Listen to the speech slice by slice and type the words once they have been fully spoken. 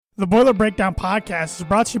The Boiler Breakdown podcast is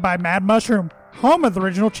brought to you by Mad Mushroom, home of the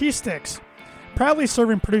original cheese sticks. Proudly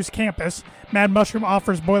serving Purdue's campus, Mad Mushroom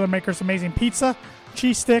offers Boilermakers amazing pizza,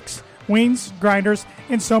 cheese sticks, wings, grinders,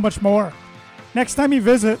 and so much more. Next time you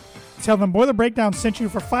visit, tell them Boiler Breakdown sent you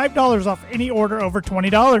for $5 off any order over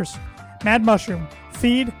 $20. Mad Mushroom,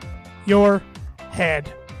 feed your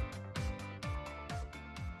head.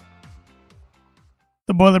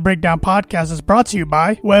 The Boiler Breakdown podcast is brought to you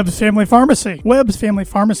by Webb's Family Pharmacy. Webb's Family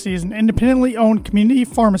Pharmacy is an independently owned community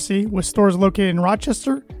pharmacy with stores located in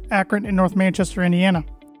Rochester, Akron, and North Manchester, Indiana.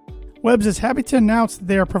 Webb's is happy to announce that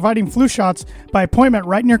they are providing flu shots by appointment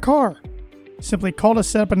right in your car. Simply call to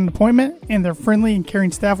set up an appointment, and their friendly and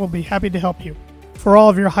caring staff will be happy to help you. For all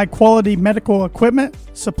of your high-quality medical equipment,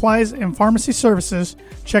 supplies, and pharmacy services,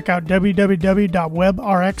 check out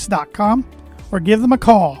www.webrx.com or give them a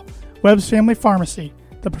call. Webb's Family Pharmacy,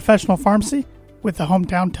 the professional pharmacy with the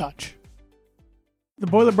hometown touch. The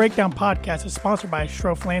Boiler Breakdown podcast is sponsored by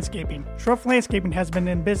Schroff Landscaping. Schroff Landscaping has been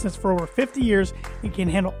in business for over 50 years and can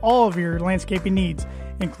handle all of your landscaping needs,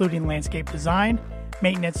 including landscape design,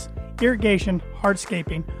 maintenance, irrigation,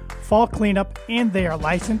 hardscaping, fall cleanup, and they are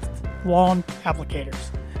licensed lawn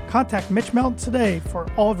applicators. Contact Mitch Melton today for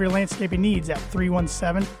all of your landscaping needs at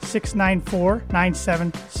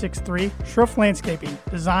 317-694-9763. Schroff Landscaping,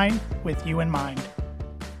 design with you in mind.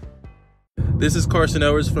 This is Carson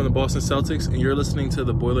Edwards from the Boston Celtics, and you're listening to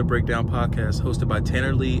the Boiler Breakdown podcast hosted by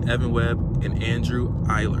Tanner Lee, Evan Webb, and Andrew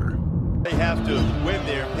Eiler. They have to win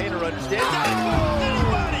there. Painter understands.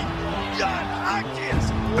 Anybody! John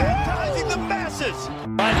Hopkins baptizing the masses.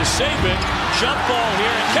 Trying to save it. Jump ball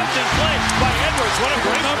here and kept in place by Edwards. What a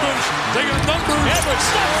great numbers. They got numbers. Edwards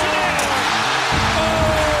stuffs it in.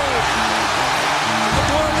 Oh! The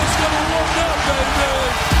Royals going to walk up, baby.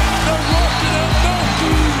 They're walking up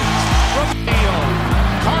mountains.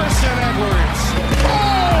 Carson Edwards. Oh,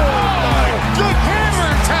 my good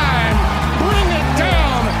hammer time. Bring it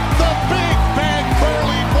down. The big bad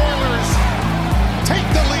Burley Boilers take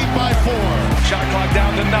the lead by 4. Shot clock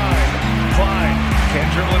down to 9. Klein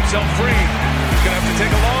can't dribble himself free. He's going to have to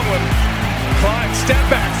take a long one. Klein, step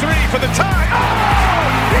back, 3 for the tie. Oh,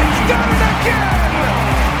 he's done it again.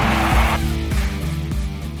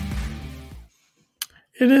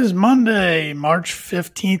 It is Monday, March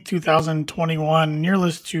 15th, 2021, and you're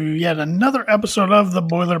listening to yet another episode of the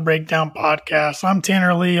Boiler Breakdown podcast. I'm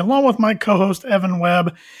Tanner Lee, along with my co-host, Evan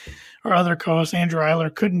Webb. Our other co-host, Andrew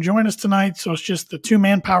Eiler, couldn't join us tonight, so it's just the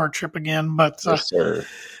two-man power trip again, but yes,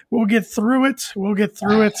 we'll get through it.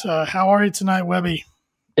 How are you tonight, Webby?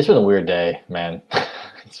 It's been a weird day, man.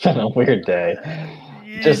 It's been a weird day.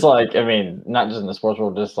 Just like, I mean, not just in the sports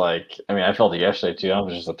world, just like, I mean, I felt it yesterday too. I don't know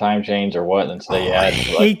if it was just a time change or what. And then today you had I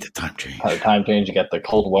hate the time change. You got the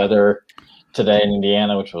cold weather today in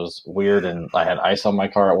Indiana, which was weird. And I had ice on my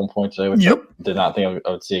car at one point today, which I did not think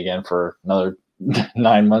I would see again for another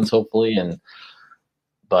 9 months, hopefully.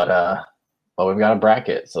 But we've got a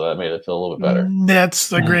bracket, so that made it feel a little bit better.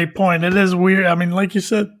 That's a great point. It is weird. I mean, like you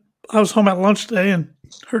said, I was home at lunch today and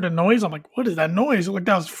heard a noise. I'm like, what is that noise? I looked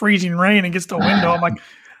out, it's freezing rain against the window. I'm like,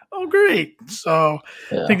 oh, great. So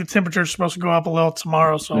I think the temperature is supposed to go up a little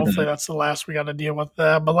tomorrow, so hopefully that's the last we got to deal with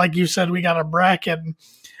that. But like you said, we got a bracket. And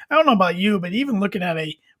I don't know about you, but even looking at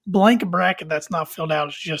a blank bracket that's not filled out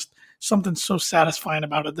is just something so satisfying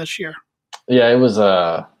about it this year. Yeah, it was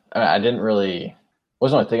I wasn't really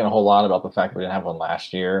thinking a whole lot about the fact that we didn't have one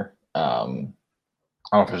last year.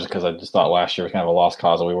 I don't know if it was because I just thought last year was kind of a lost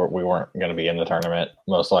cause and we weren't going to be in the tournament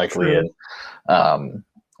most likely. And,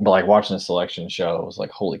 but like watching the selection show, it was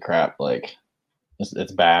like, holy crap, like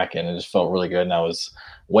it's back, and it just felt really good. And I was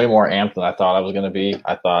way more amped than I thought I was going to be.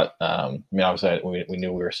 I thought, obviously we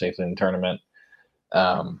knew we were safely in the tournament. It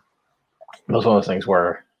was one of those things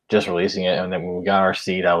where just releasing it, and then when we got our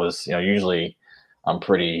seed, I was, usually I'm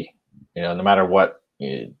pretty, no matter what,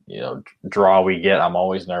 draw we get, I'm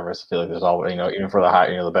always nervous. I feel like there's always, even for the high,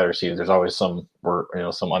 the better seed, there's always some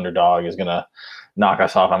underdog is gonna knock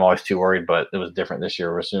us off. I'm always too worried, but it was different this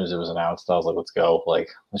year. As soon as it was announced, I was like, let's go,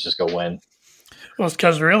 let's just go win. Well, it's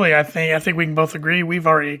because really, I think we can both agree we've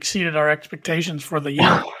already exceeded our expectations for the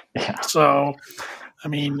year. Yeah. So, I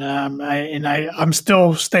mean, I'm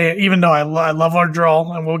still staying, even though I love our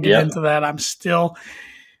draw, and we'll get into that. I'm still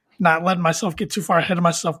not letting myself get too far ahead of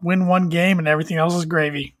myself, win one game and everything else is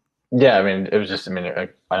gravy. Yeah, I mean, it was just, I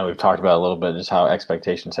know we've talked about it a little bit, just how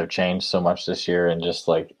expectations have changed so much this year. And just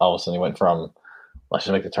like all of a sudden you went from, let's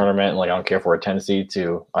just make the tournament, and like, I don't care if we're a 10 seed,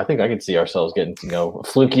 to, I think I could see ourselves getting,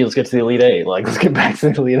 fluky, let's get to the Elite Eight. Like, let's get back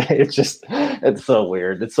to the Elite Eight. It's so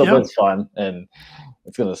weird. It's so much fun. And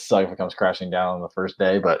it's going to suck if it comes crashing down on the first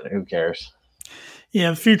day, but who cares?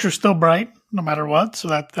 Yeah, the future's still bright no matter what, so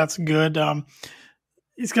that's good.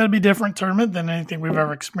 It's got to be a different tournament than anything we've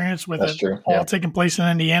ever experienced with That's it true. all Yeah. taking place in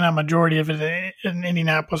Indiana, majority of it in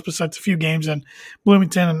Indianapolis, besides a few games in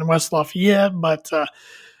Bloomington and West Lafayette, but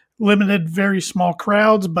limited, very small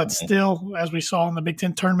crowds, but still, as we saw in the Big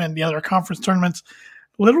Ten tournament and the other conference tournaments,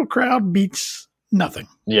 little crowd beats nothing.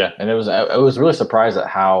 Yeah, and I was really surprised at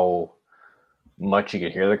how much you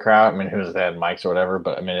could hear the crowd. I mean, who they had mics or whatever,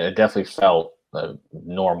 but I mean, it definitely felt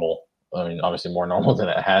normal. I mean, obviously more normal than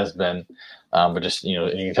it has been, but just you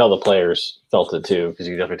can tell the players felt it too, because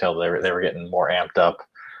you definitely tell they were getting more amped up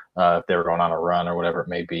if they were going on a run or whatever it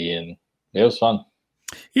may be, and it was fun.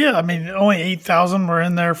 Yeah, I mean, only 8,000 were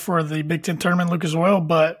in there for the Big Ten tournament, Lucas Oil,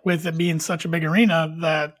 but with it being such a big arena,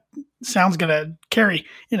 that sound's going to carry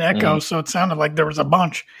an echo. So it sounded like there was a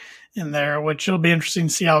bunch in there, which it'll be interesting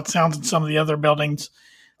to see how it sounds in some of the other buildings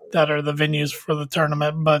that are the venues for the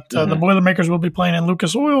tournament. But the Boilermakers will be playing in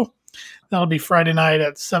Lucas Oil. That'll be Friday night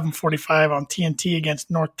at 7:45 on TNT against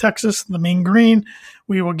North Texas, the Mean Green.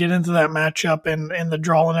 We will get into that matchup and the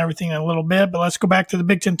draw and everything in a little bit. But let's go back to the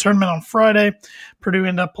Big Ten tournament on Friday. Purdue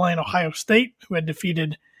ended up playing Ohio State, who had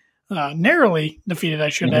narrowly defeated, I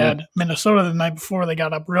should add, Minnesota the night before. They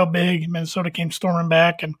got up real big. Minnesota came storming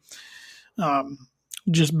back and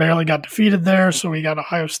just barely got defeated there. So we got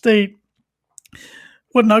Ohio State.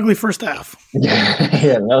 What an ugly first half.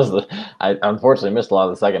 Yeah, that was I unfortunately missed a lot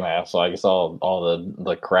of the second half, so I saw all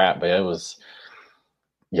the crap, but it was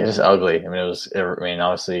just ugly. I mean,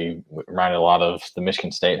 obviously it reminded a lot of the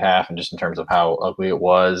Michigan State half, and just in terms of how ugly it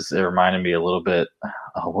was, it reminded me a little bit.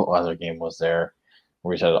 What other game was there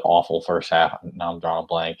where we had an awful first half? Now I'm drawing a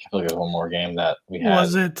blank. I feel like there's one more game that we had.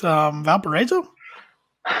 Was it Valparaiso?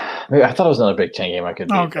 Maybe I thought it was another Big Ten game. I could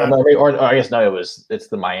be. Okay. Or I guess no, it's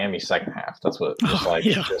the Miami second half. That's what it was like.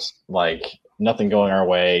 Yeah. Just like nothing going our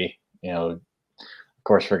way. Of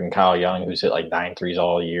course, freaking Kyle Young, who's hit like 9 threes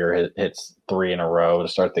all year, hits 3 in a row to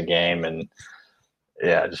start the game, and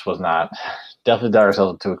yeah, it just was not. Definitely dug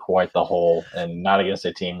ourselves into quite the hole, and not against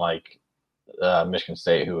a team like Michigan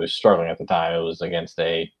State, who was struggling at the time. It was against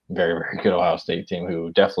a very, very good Ohio State team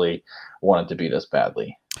who definitely wanted to beat us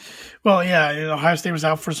badly. Well, yeah, Ohio State was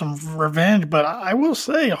out for some revenge, but I will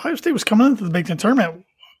say Ohio State was coming into the Big Ten tournament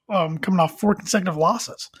coming off 4 consecutive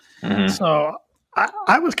losses. So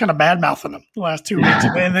I was kind of bad-mouthing them the last 2 weeks,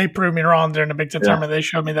 and they proved me wrong during the Big Ten tournament. They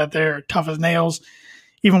showed me that they're tough as nails,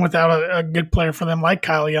 even without a good player for them like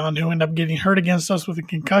Kyle Young, who ended up getting hurt against us with a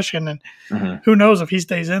concussion. And who knows if he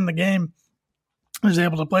stays in the game, is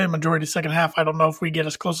able to play a majority of the second half. I don't know if we get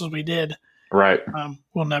as close as we did. Right.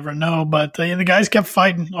 We'll never know. But the guys kept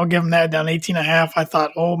fighting. I'll give them that. Down 18.5. I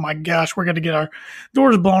thought, oh, my gosh, we're going to get our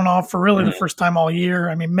doors blown off for really the first time all year.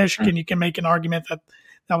 I mean, Michigan, you can make an argument that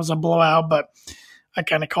was a blowout, but I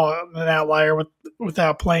kind of call it an outlier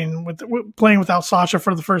without playing without Sasha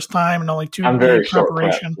for the first time and only 2 days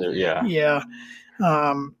preparation. Yeah.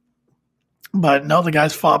 But no, the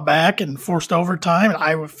guys fought back and forced overtime, and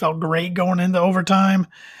I felt great going into overtime.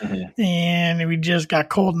 And we just got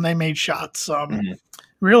cold, and they made shots.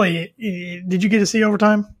 Really, did you get to see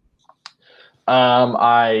overtime?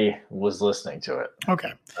 I was listening to it.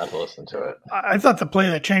 Okay. I was listening to it. I thought the play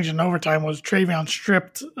that changed in overtime was Travion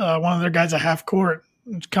stripped one of their guys at half court,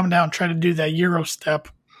 coming down and tried to do that Euro step.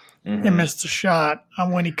 And missed a shot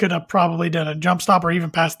when he could have probably done a jump stop or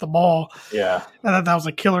even passed the ball. Yeah. I thought that was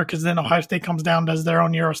a killer because then Ohio State comes down, does their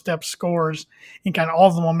own Euro step, scores, and kind of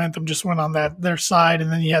all the momentum just went on their side.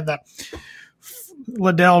 And then you had that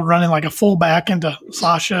Liddell running like a fullback into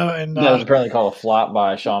Sasha. And that was apparently called a flop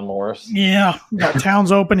by Sean Morris. Yeah. Got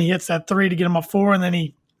Towns open. He hits that 3 to get him up 4, and then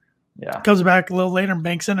he comes back a little later and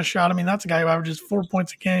banks in a shot. I mean, that's a guy who averages 4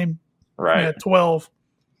 points a game. Right. At 12.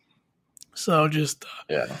 So just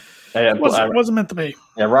it wasn't meant to be.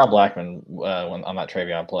 Yeah, Rob Blackman, when on that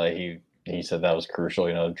Travion play, he said that was crucial.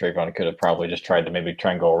 Travion could have probably just tried to maybe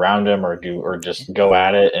try and go around him or just go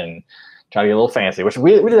at it and try to get a little fancy, which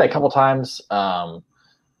we did that a couple times. I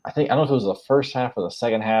don't know if it was the first half or the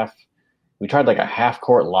second half. We tried like a half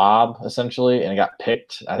court lob essentially, and it got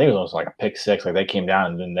picked. I think it was almost like a pick 6. Like they came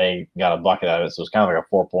down and then they got a bucket out of it. So it was kind of like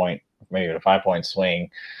a 4-point, maybe even a 5-point swing.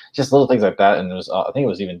 Just little things like that. And it was, I think it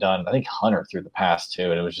was even done. I think Hunter threw the pass too,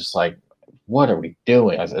 and it was just like, what are we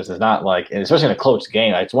doing? It's not like, and especially in a close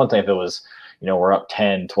game. It's one thing if it was, we're up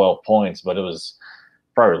 10, 12 points, but it was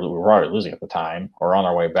probably we were already losing at the time or on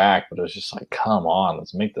our way back. But it was just like, come on,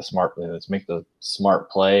 let's make the smart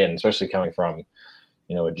play, and especially coming from,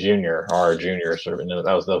 a junior or a junior sort of. And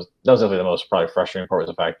that was definitely the most probably frustrating part was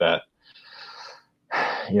the fact that,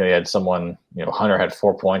 you had someone, Hunter had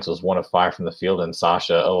 4 points, was 1 of 5 from the field, and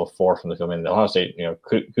Sasha 0 of 4 from the field. I mean, Ohio State,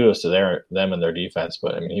 kudos to them and their defense,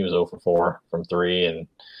 but I mean, he was 0 for 4 from 3 and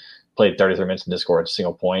played 33 minutes and didn't score a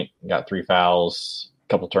single point. Got 3 fouls, a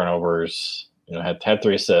couple turnovers, had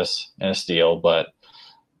 3 assists and a steal, but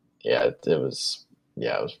yeah, it was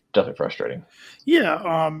definitely frustrating.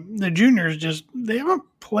 Yeah, the juniors they haven't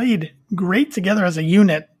played great together as a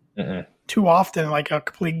unit too often, like a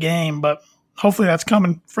complete game, but hopefully that's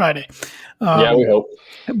coming Friday. Yeah, we hope.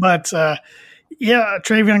 But,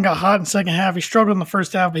 Travion got hot in the second half. He struggled in the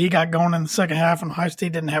first half, but he got going in the second half, and Ohio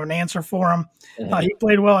State didn't have an answer for him. He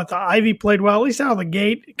played well. I thought Ivy played well, at least out of the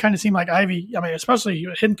gate. It kind of seemed like Ivy, especially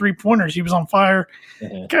hitting 3-pointers, he was on fire.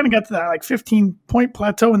 Kind of got to that 15-point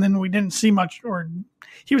plateau, and then we didn't see much, or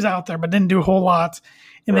he was out there, but didn't do a whole lot.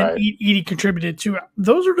 And then Edey contributed too.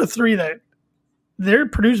 Those are the 3 that they're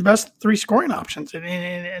Purdue's best 3 scoring options.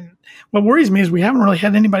 And what worries me is we haven't really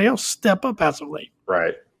had anybody else step up as of late.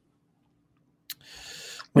 Right.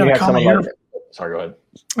 Sorry, go ahead.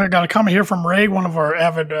 I got a comment here from Ray, one of our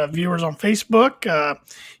avid viewers on Facebook.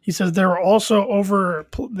 He says they also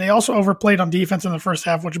overplayed on defense in the first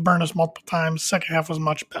half, which burned us multiple times. Second half was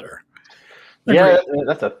much better. Yeah,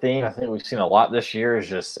 that's a theme. I think we've seen a lot this year.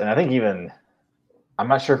 And I think even I'm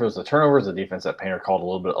not sure if it was the turnovers, the defense that Painter called a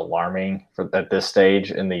little bit alarming at this stage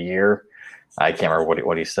in the year. I can't remember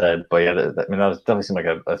what he said, but yeah, that definitely seemed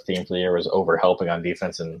like a theme for the year was over helping on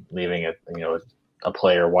defense and leaving a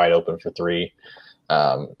player wide open for 3.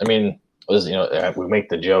 We make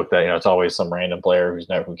the joke that it's always some random player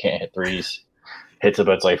who can't hit threes hits it,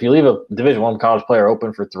 but it's like if you leave a Division I college player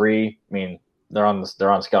open for 3, I mean they're on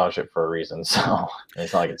scholarship for a reason, so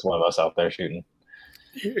it's not like it's one of us out there shooting.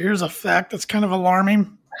 Here's a fact that's kind of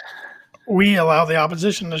alarming. We allow the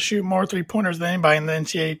opposition to shoot more 3-pointers than anybody in the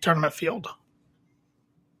NCAA tournament field.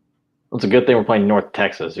 It's a good thing we're playing North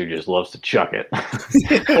Texas, who just loves to chuck it.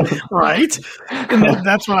 Right. And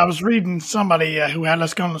that's what I was reading. Somebody who had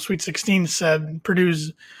us going to the Sweet 16 said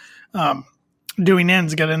Purdue's doing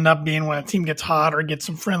ends going to end up being when a team gets hot or gets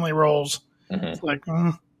some friendly rolls. It's like,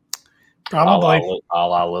 probably. A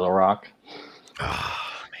la Little Rock.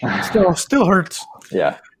 Still hurts.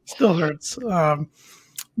 Yeah. Still hurts.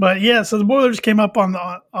 But yeah, so the Boilers came up on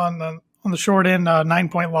the short end,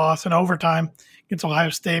 9-point loss in overtime against Ohio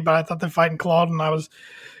State, but I thought they fighting clawed, and I was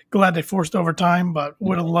glad they forced overtime, but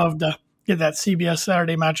would have loved to get that CBS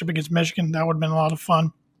Saturday matchup against Michigan. That would have been a lot of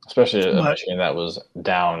fun. Especially a Michigan that was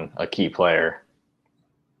down a key player.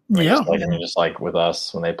 Just like with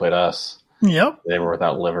us when they played us. Yep. They were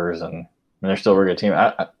without Livers, and they're still a very good team.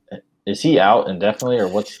 Is he out indefinitely, or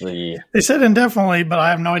what's the – They said indefinitely, but I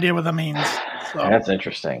have no idea what that means. So. That's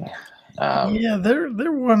interesting.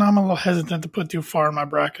 They're one I'm a little hesitant to put too far in my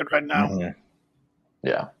bracket right now. Mm-hmm.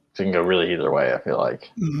 Yeah, so it can go really either way, I feel like.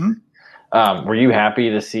 Mm-hmm. Were you happy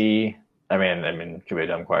to see – I mean, it could be a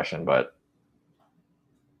dumb question, but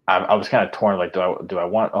I was kind of torn. Like, do I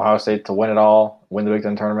want Ohio State to win it all, win the Big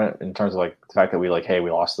Ten tournament, in terms of, like, the fact that we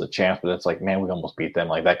lost the chance, but it's like, man, we almost beat them.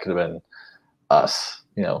 Like, that could have been us,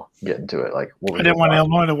 getting to it. Like, I didn't want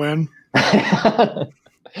Illinois to win.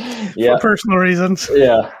 Yeah. For personal reasons.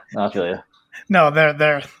 Yeah, I feel you. No,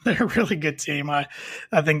 they're a really good team. I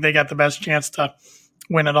think they got the best chance to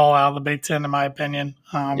win it all out of the Big Ten, in my opinion.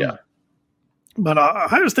 But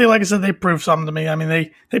Ohio State, like I said, they proved something to me. I mean,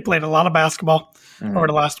 they played a lot of basketball over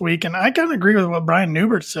the last week, and I kind of agree with what Brian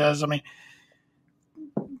Newbert says. I mean,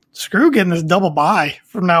 screw getting this double bye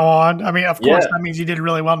from now on. I mean, of course, that means you did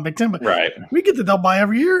really well in Big Ten, but we get the double bye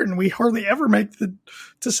every year, and we hardly ever make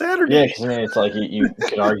to Saturday. Yeah, because it's like you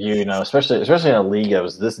could argue, especially in a league that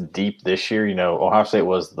was this deep this year. Ohio State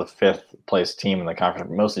was the 5th place team in the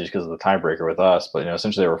conference, mostly just because of the tiebreaker with us. But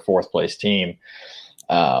essentially they were 4th place team,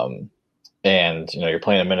 and you're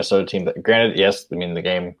playing a Minnesota team that, granted, yes, I mean the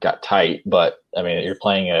game got tight, but I mean you're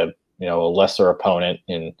playing a lesser opponent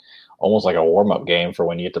in almost like a warm-up game for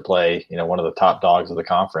when you get to play, one of the top dogs of the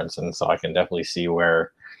conference. And so I can definitely see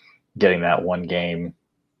where getting that one game,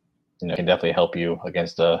 can definitely help you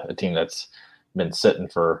against a team that's been sitting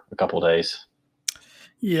for a couple of days.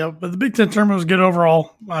 Yeah, but the Big Ten tournament was good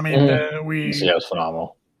overall. I mean, it was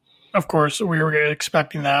phenomenal. Of course, we were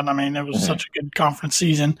expecting that. I mean, it was such a good conference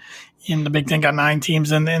season. And the Big Ten got 9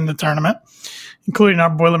 teams in the tournament, including our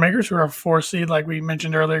Boilermakers, who are 4 seed, like we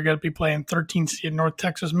mentioned earlier, going to be playing 13 seed North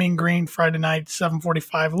Texas Mean Green Friday night,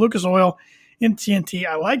 7:45. Lucas Oil in TNT.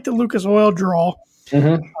 I like the Lucas Oil draw.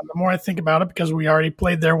 The more I think about it, because we already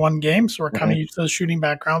played their one game, so we're kind of used to the shooting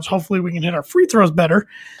backgrounds. Hopefully we can hit our free throws better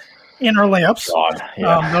in our layups.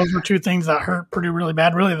 Those were 2 things that hurt Purdue really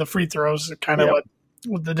bad. Really, the free throws are kind of what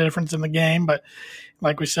with the difference in the game. But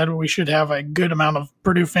like we said, we should have a good amount of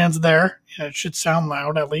Purdue fans there. It should sound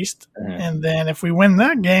loud at least. Mhm. And then if we win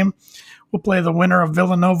that game, we'll play the winner of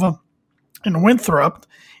Villanova and Winthrop.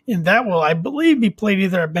 And that will, I believe, be played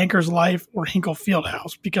either at Bankers Life or Hinkle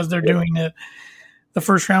Fieldhouse because they're doing it. The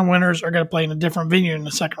first round winners are going to play in a different venue in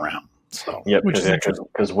the second round. So, Yep, which is interesting.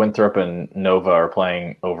 because Winthrop and Nova are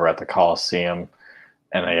playing over at the Coliseum,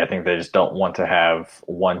 and I think they just don't want to have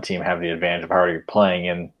one team have the advantage of already playing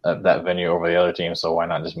in that venue over the other team. So why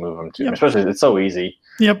not just move them to? Yep. Especially, it's so easy.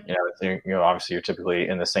 Yep. Obviously you're typically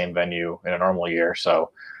in the same venue in a normal year,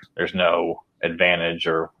 so there's no advantage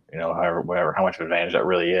or how much of advantage that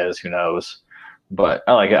really is. Who knows? But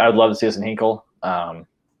I like it. I'd love to see us in Hinkle.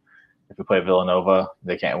 If we play Villanova,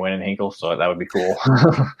 they can't win in Hinkle, so that would be cool.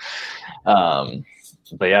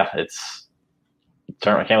 But yeah, I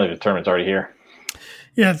can't believe the tournament's already here.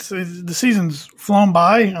 Yeah, the season's flown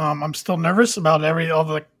by. I'm still nervous about all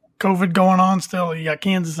the COVID going on. Still, you got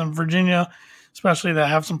Kansas and Virginia, especially that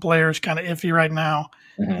have some players kind of iffy right now.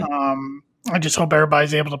 Mm-hmm. I just hope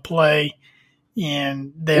everybody's able to play,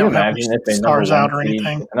 and they don't have stars out or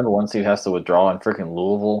anything. The number one seed has to withdraw, and freaking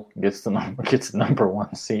Louisville gets the number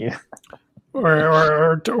one seed.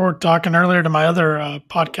 Or talking earlier to my other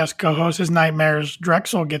podcast co-host, his nightmares,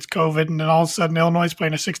 Drexel gets COVID, and then all of a sudden Illinois is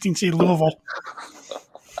playing a 16-seed Louisville.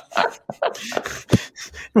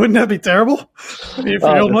 Wouldn't that be terrible? I mean, if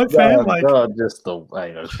you're an Illinois fan,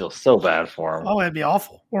 I feel so bad for him. Oh, that'd be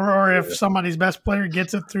awful. Or if somebody's best player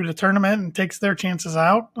gets it through the tournament and takes their chances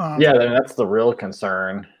out. That's the real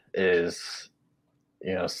concern is,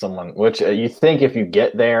 someone, which you think if you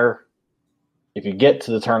get there, if you get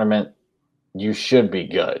to the tournament, you should be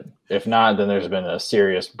good. If not, then there's been a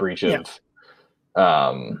serious breach of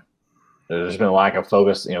there's been a lack of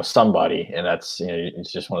focus, somebody, and that's,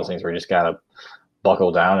 it's just one of those things where you just got to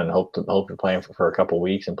buckle down and hope you're playing for a couple of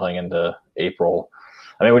weeks and playing into April.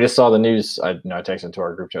 I mean, we just saw the news. I texted to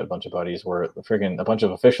our group chat a bunch of buddies where a bunch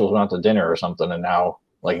of officials went out to dinner or something, and now,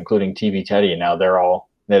 like, including TV Teddy, and now they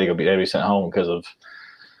had to be sent home because of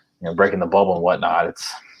breaking the bubble and whatnot. It's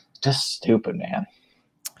just stupid, man.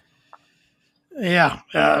 Yeah.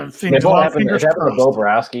 If it happened to Bill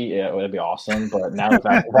Borowski, it would be awesome. But now the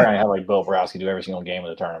fact we're going to have like Bill Borowski do every single game of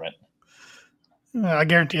the tournament. I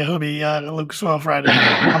guarantee you he'll be at Lucas Oil Friday.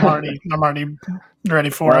 I'm already ready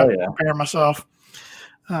for it. Yeah. Prepare myself.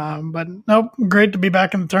 But nope, great to be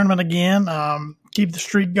back in the tournament again. Keep the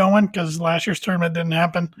streak going because last year's tournament didn't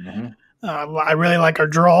happen. Mm-hmm. I really like our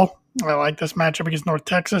draw. I like this matchup against North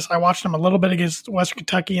Texas. I watched them a little bit against Western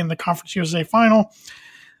Kentucky in the Conference USA final.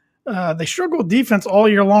 They struggled with defense all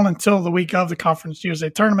year long until the week of the Conference USA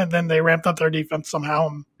tournament. Then they ramped up their defense somehow.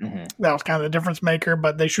 And that was kind of the difference maker.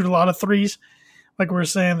 But they shoot a lot of threes. Like we were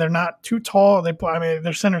saying, they're not too tall. Their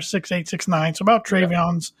center 6'8", 6'9", so about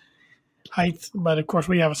Travion's height. But of course,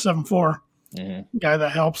 we have a 7'4" guy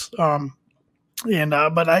that helps. But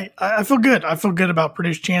I feel good. I feel good about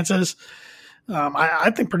Purdue's chances.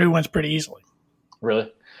 I think Purdue wins pretty easily.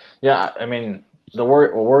 Really? Yeah. I mean,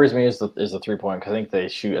 what worries me is the 3-point, because I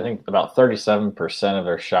think about 37% of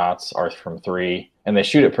their shots are from three, and they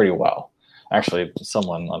shoot it pretty well. Actually,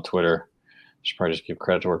 someone on Twitter, should probably just give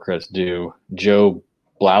credit to where credit's due. Joe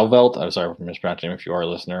Blauvelt, I'm sorry for mispronouncing him if you are a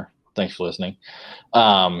listener. Thanks for listening.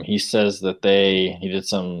 He says that he did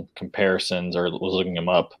some comparisons or was looking them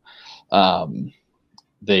up.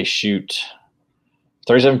 They shoot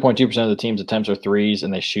 37.2% of the team's attempts are threes,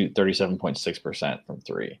 and they shoot 37.6% from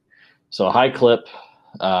three. So a high clip.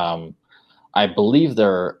 I believe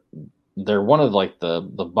they're one of like the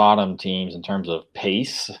bottom teams in terms of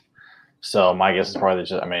pace. So my guess is probably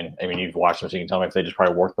just, I mean, you've watched them, so you can tell me if they just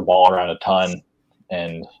probably work the ball around a ton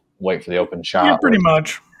and wait for the open shot. Yeah, pretty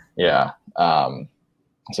much. Yeah. So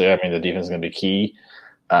yeah, I mean, the defense is going to be key.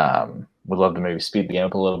 Would love to maybe speed the game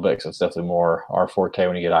up a little bit because it's definitely more our forte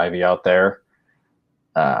when you get Ivy out there.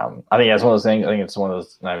 I think that's one of those things. I think it's one of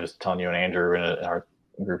those, and I was just telling you and Andrew in our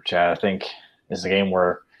group chat, I think it's a game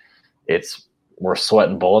where we're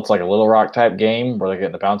sweating bullets, like a Little Rock type game where they're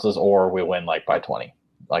getting the bounces, or we win like by 20.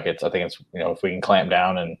 I think it's if we can clamp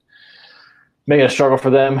down and make it a struggle for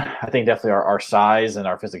them, I think definitely our size and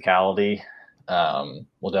our physicality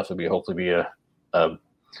will definitely hopefully be a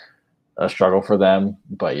struggle for them.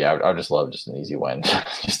 But yeah, I would just love just an easy win.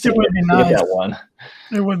 It would be nice. Get that one.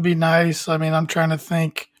 It would be nice. I mean, I'm trying to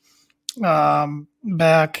think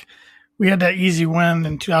back. We had that easy win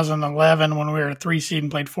in 2011 when we were a 3 seed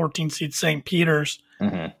and played 14 seed St. Peter's.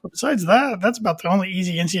 Mm-hmm. But besides that, that's about the only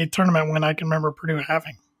easy NCAA tournament win I can remember Purdue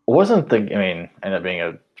having. Ended up being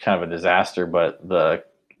a kind of a disaster, but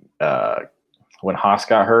when Haas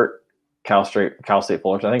got hurt Cal State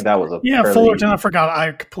Fullerton. I think that was a Fullerton.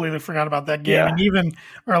 I completely forgot about that game. Yeah. And even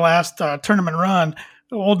our last tournament run,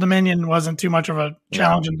 Old Dominion wasn't too much of a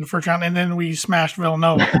challenge in the first round, and then we smashed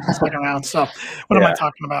Villanova in the second round. So what am I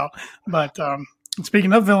talking about? But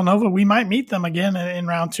speaking of Villanova, we might meet them again in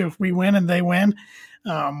round 2 if we win and they win.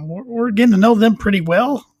 We're getting to know them pretty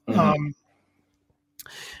well. Mm-hmm.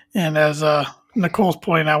 And as Nicole's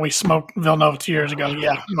pointing out, we smoked Villanova 2 years ago.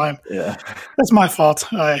 That's my fault.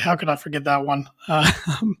 How could I forget that one?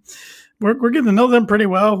 We're getting to know them pretty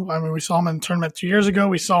well. I mean, we saw them in the tournament 2 years ago.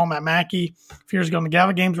 We saw them at Mackey a few years ago in the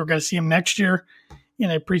Gava games. We're going to see them next year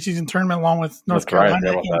in a preseason tournament along with North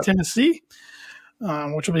Carolina and Tennessee,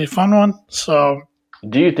 which will be a fun one. So,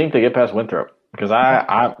 do you think they get past Winthrop? Because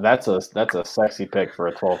that's a sexy pick for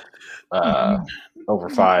a 12 over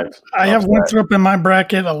 5. I have Winthrop in my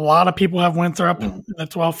bracket. A lot of people have Winthrop in the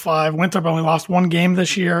 12-5. Winthrop only lost 1 game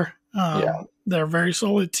this year. They're a very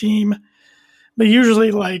solid team. But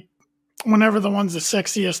usually, like, whenever the one's the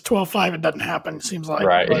sexiest 12-5, it doesn't happen, it seems like.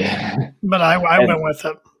 Right. But I went with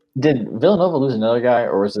it. Did Villanova lose another guy,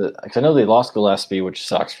 or was it – because I know they lost Gillespie, which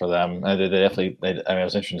sucks for them. They definitely – it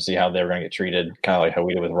was interesting to see how they were going to get treated, kind of like how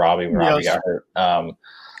we did with Robbie when Robbie got hurt.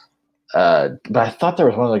 But I thought there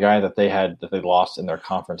was one of the guys that they lost in their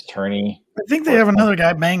conference tourney. I think they have another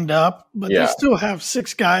guy banged up, but they still have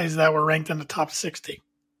 6 guys that were ranked in the top 60.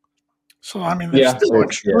 So, I mean, they're still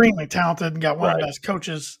extremely talented and got one of the best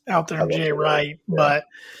coaches out there in Jay Wright. Yeah.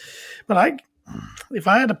 But if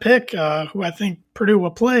I had to pick who I think Purdue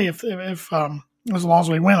will play, if as long as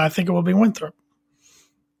we win, I think it will be Winthrop.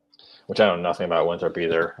 Which I know nothing about Winthrop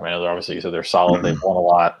either. I mean, obviously you said they're solid. They've won a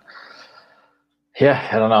lot. Yeah,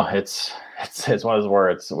 I don't know. It's one of those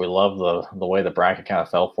where we love the way the bracket kind of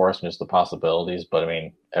fell for us and just the possibilities. But I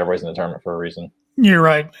mean, everybody's in the tournament for a reason. You're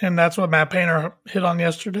right, and that's what Matt Painter hit on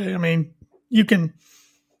yesterday. I mean, you can,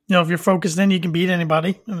 if you're focused in, you can beat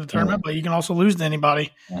anybody in the tournament, but you can also lose to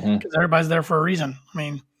anybody because everybody's there for a reason. I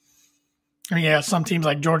mean, some teams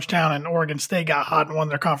like Georgetown and Oregon State got hot and won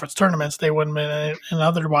their conference tournaments. They wouldn't have been in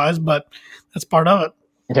otherwise, but that's part of it.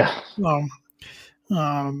 Yeah.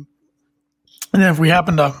 And then if we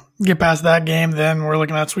happen to get past that game, then we're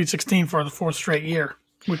looking at Sweet 16 for the 4th straight year,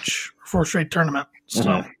 4th straight tournament.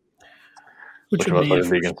 So, which would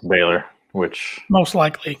be against Baylor, which most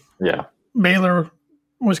likely, Baylor,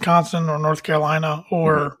 Wisconsin, or North Carolina,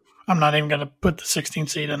 or I'm not even going to put the 16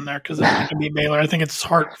 seed in there because it's going to be Baylor. I think it's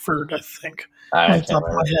Hartford. I think I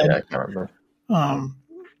can't remember.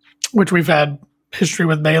 Which we've had history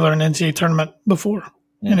with Baylor in the NCAA tournament before.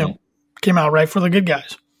 Came out right for the good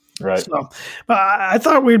guys. Right. So, but I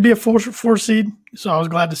thought we'd be a 4 seed, so I was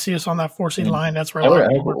glad to see us on that 4 seed line. That's where I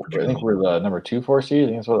think we're the number 2 4 seed. I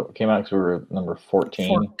think that's what came out because we were number 14.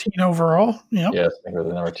 14 overall. Yep. Yes, I think we're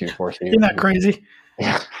the number 2 4 seed. Isn't that crazy?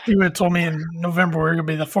 Yeah. If you would have told me in November we were going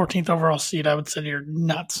to be the 14th overall seed, I would say you're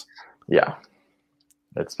nuts. Yeah.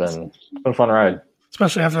 It's been a fun ride.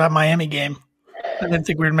 Especially after that Miami game. I didn't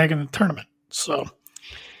think we were making the tournament. So,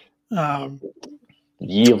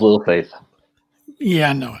 ye of little faith.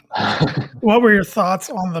 Yeah, I know it. What were your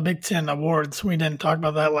thoughts on the Big Ten awards? We didn't talk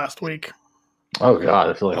about that last week. Oh, God.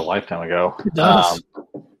 I feel like a lifetime ago. It does.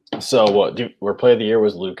 So, our play of the year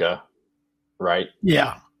was Luka, right?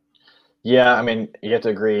 Yeah. Yeah, I mean, you have to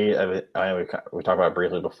agree. I know we talked about it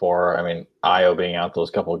briefly before. I mean, Io being out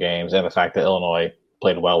those couple of games and the fact that Illinois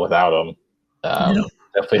played well without him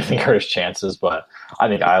definitely, I think, hurt his chances. But I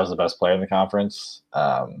think Io's the best player in the conference.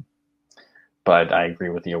 But I agree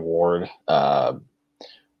with the award.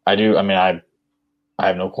 I do. I mean, I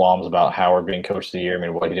have no qualms about Howard being coach of the year. I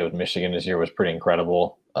mean, what he did with Michigan this year was pretty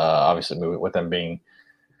incredible. Obviously, with them being,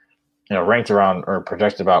 ranked around or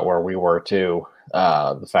projected about where we were too.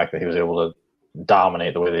 The fact that he was able to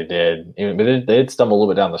dominate the way they did. They did stumble a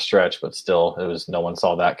little bit down the stretch, but still, no one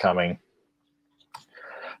saw that coming.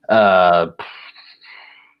 The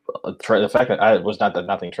fact that I was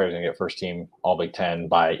nothing Trey was going to get first team All Big Ten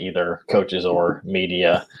by either coaches or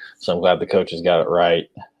media, so I'm glad the coaches got it right.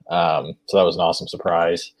 So that was an awesome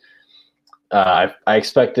surprise. I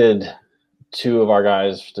expected 2 of our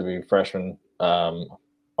guys to be freshmen, our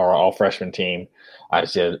all freshman team. I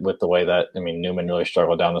see with the way that Newman really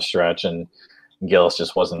struggled down the stretch, and Gillis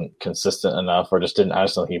just wasn't consistent enough, or just didn't. I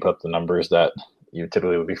just don't think he put up the numbers that you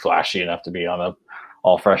typically would be flashy enough to be on a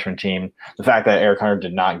all freshman team. The fact that Eric Hunter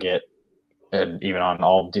did not get even on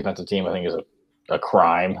all defensive team, I think is a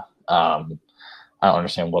crime. I don't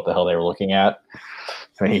understand what the hell they were looking at.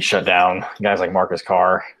 I mean, he shut down guys like Marcus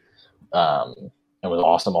Carr and was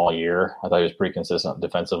awesome all year. I thought he was pretty consistent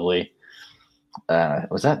defensively.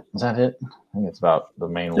 Was that it? I think it's about the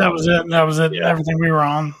main one. That was it. Yeah. Everything we were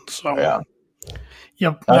on. So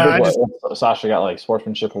Yep. Sasha got like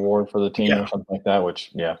sportsmanship award for the team or something like that, which,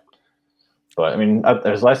 yeah. But I mean,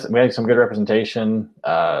 we had some good representation.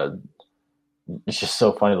 It's just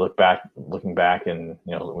so funny to looking back and,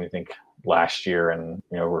 when we think last year and,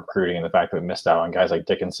 recruiting and the fact that we missed out on guys like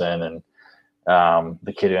Dickinson and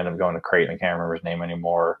the kid who ended up going to Creighton. I can't remember his name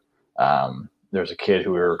anymore. There's a kid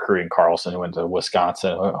who we were recruiting, Carlson, who went to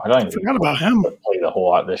Wisconsin. I forgot about him. Played a whole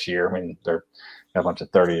lot this year. I mean, they're got a bunch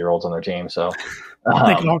of 30-year-olds on their team, so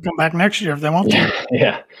they can all come back next year if they want to.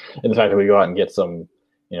 Yeah, and the fact that we go out and get some,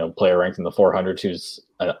 player ranked in the 400, who's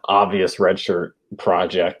an obvious redshirt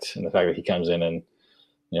project, and the fact that he comes in and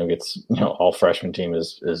gets all freshman team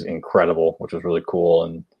is incredible, which was really cool,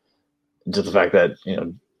 and just the fact that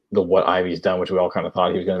what Ivy's done, which we all kind of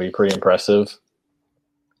thought he was going to be pretty impressive.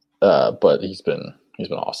 But he's been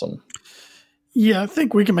awesome. Yeah, I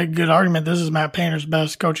think we can make a good argument. This is Matt Painter's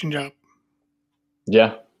best coaching job.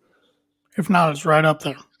 Yeah. If not, it's right up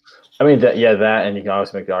there. I mean, that, and you can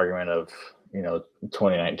always make the argument of,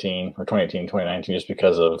 2019 or 2018, 2019, just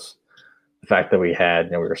because of the fact that we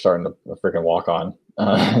had, we were starting to freaking walk on.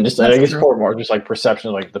 I guess more just like perception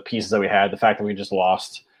of like the pieces that we had, the fact that we just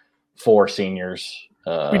lost 4 seniors.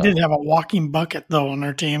 We did have a walking bucket though on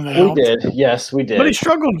our team. We did, yes, we did. But he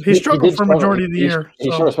struggled. He struggled for majority of the year. He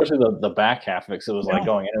struggled, especially the back half of it. So it was like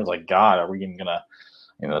going in. It was like, God, are we even gonna?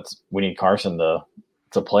 We need Carson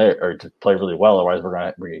to play or to play really well. Otherwise, we're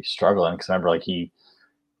gonna be struggling. Because I remember like he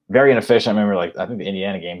very inefficient. I remember I think the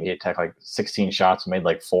Indiana game he attacked like 16 shots, made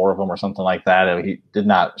like 4 of them or something like that. And he did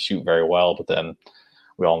not shoot very well. But then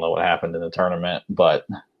we all know what happened in the tournament. But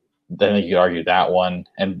then you could argue that one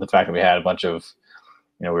and the fact that we had a bunch of.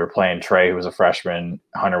 We were playing Trey, who was a freshman.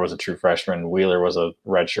 Hunter was a true freshman. Wheeler was a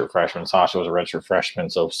redshirt freshman. Sasha was a redshirt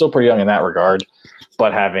freshman. So still pretty young in that regard.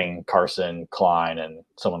 But having Carson, Klein, and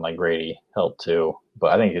someone like Grady helped too.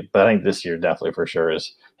 But I think this year definitely for sure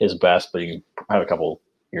is his best. But you can have a couple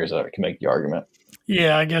years that can make the argument.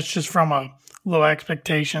 Yeah, I guess just from a low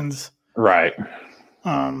expectations, right?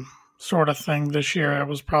 Sort of thing. This year it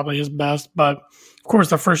was probably his best, but. Of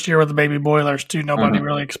course, the first year with the Baby Boilers, too, nobody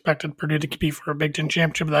really expected Purdue to compete for a Big Ten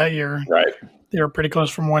championship that year. Right. They were pretty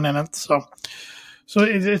close from winning it. So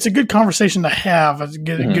it's a good conversation to have. It's a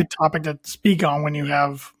good topic to speak on when you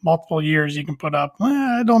have multiple years you can put up.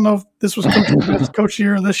 I don't know if this was coach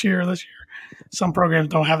year or this year or this year. Some programs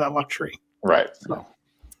don't have that luxury. Right. So,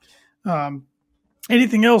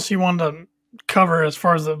 anything else you wanted to cover as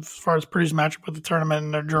far as Purdue's matchup with the tournament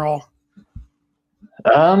and their draw?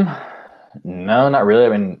 No, not really.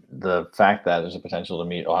 I mean, the fact that there's a potential to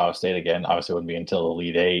meet Ohio State again, obviously wouldn't be until the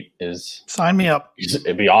Elite Eight is. Sign me up.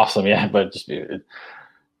 It'd be awesome, yeah. But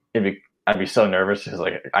I'd be so nervous because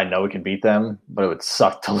I know we can beat them, but it would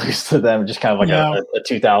suck to lose to them. Just kind of like a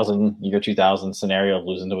 2000 scenario of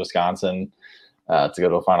losing to Wisconsin to go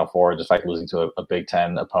to a Final Four. Just like losing to a Big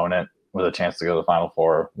Ten opponent with a chance to go to the Final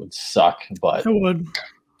Four would suck. But it would.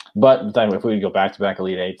 But if we go back-to-back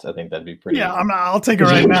Elite Eights, I think that'd be pretty. Yeah, I'll take it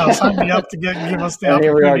right now. Sign me up to give us the opportunity.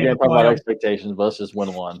 Here we are again talking about expectations, but let's just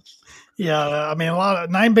win one. Yeah, I mean, a lot of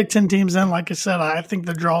 9 Big Ten teams in. Like I said, I think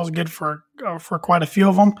the draw is good for quite a few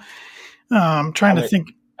of them. I'm trying to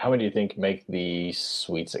think. How many do you think make the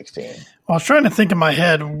Sweet 16? Well, I was trying to think in my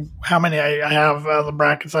head how many I have out of the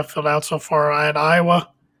brackets I filled out so far. I had Iowa,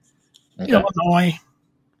 Illinois,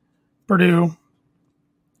 Purdue,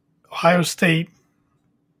 Ohio State.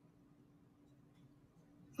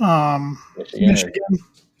 Michigan.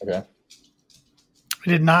 Okay. I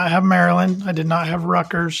did not have Maryland. I did not have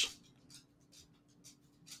Rutgers.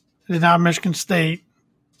 I did not have Michigan State.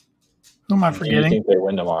 Who am I forgetting? Do you think they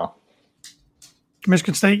win tomorrow?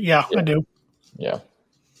 Michigan State? Yeah, I do. Yeah.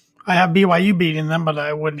 I have BYU beating them, but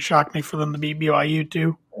it wouldn't shock me for them to beat BYU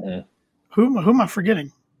too. Mm-hmm. Who am I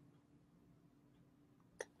forgetting?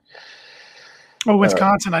 Oh,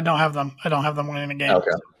 Wisconsin. I don't have them. I don't have them winning a game.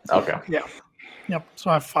 Okay. Yeah. Yep. So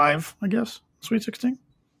I have 5, I guess. Sweet 16.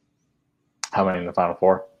 How many in the Final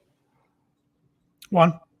Four?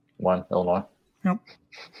 1. Illinois. Yep.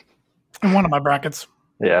 In one of my brackets.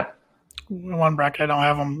 Yeah. In one bracket, I don't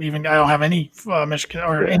have them. I don't have any Michigan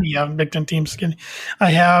or any Big Ten teams.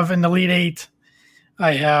 I have in the Elite Eight.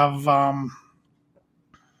 I have. I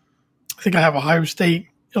think I have Ohio State,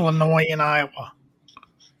 Illinois, and Iowa.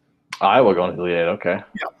 Iowa going to the Elite Eight. Okay.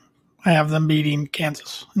 Yep. I have them beating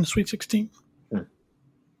Kansas in the Sweet 16.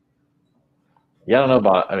 Yeah, I don't know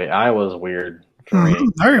about. I mean, Iowa's weird for me.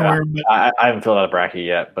 Very weird. But I haven't filled out a bracket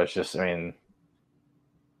yet, but it's just, I mean,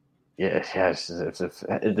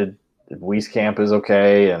 the Wieskamp is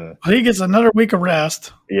okay, and he gets another week of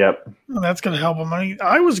rest. Yep, that's going to help him. I mean,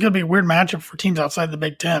 Iowa's going to be a weird matchup for teams outside the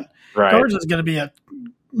Big Ten. Right, Georgia's going to be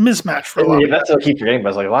mismatch for a lot. Yeah, that's what I keep forgetting. But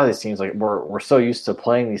it's like a lot of these teams, like we're so used to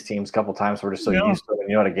playing these teams a couple times. We're just so used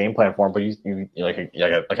to how to game plan for them. But you like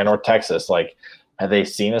a North Texas, like have they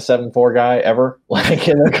seen a 7-4 guy ever? Like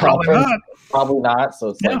in the conference? Probably not. So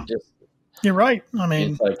it's like just. You're right. I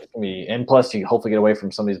mean, it's like it can be, and plus you hopefully get away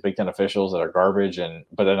from some of these Big Ten officials that are garbage.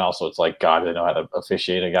 But then also it's like God, they know how to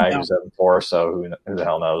officiate a guy who's 7-4. So who the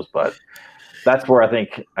hell knows? But that's where I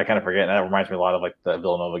think I kind of forget. And that reminds me a lot of like the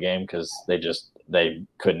Villanova game because they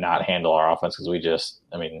could not handle our offense because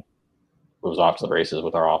it was off to the races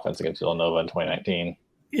with our offense against Villanova in 2019.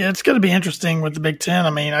 Yeah, it's going to be interesting with the Big Ten. I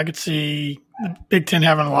mean, I could see the Big Ten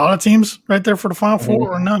having a lot of teams right there for the Final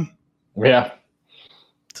Four or none. Yeah.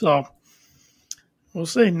 So we'll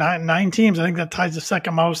see. Nine teams. I think that ties the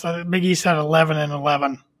second most. I think Big East had 11 in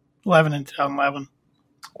 2011.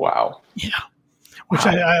 Wow. Yeah. Which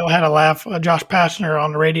I had a laugh. Josh Pastner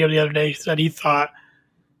on the radio the other day said he thought,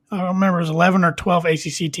 I don't remember, it was 11 or 12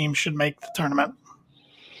 ACC teams should make the tournament.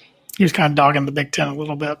 He was kind of dogging the Big Ten a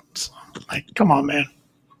little bit. So, like, come on, man.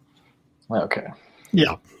 Okay.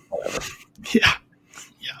 Yeah. Whatever. Yeah.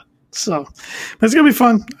 So it's gonna be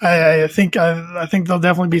fun. I think there'll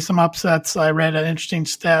definitely be some upsets. I read an interesting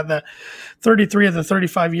stat that 33 of the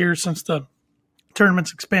 35 years since the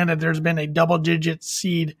tournament's expanded, there's been a double-digit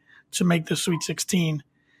seed to make the Sweet 16,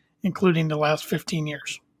 including the last 15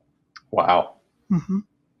 years. Wow. Mm-hmm.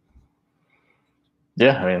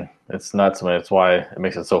 Yeah, I mean, it's nuts. I mean, it's why it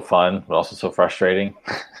makes it so fun, but also so frustrating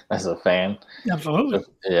as a fan. Absolutely.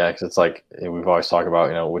 Yeah, because it's like we've always talked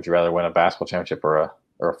about, would you rather win a basketball championship or a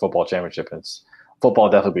football championship? It's football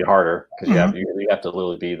definitely be harder because you have to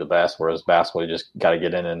literally be the best, whereas basketball you just got to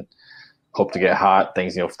get in and hope to get hot.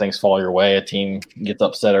 Things things fall your way. A team gets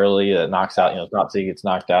upset early that knocks out, top seed gets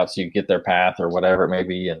knocked out, so you get their path or whatever it may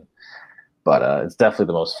be. But it's definitely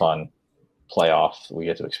the most fun playoff we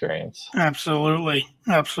get to experience. Absolutely.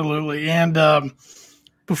 And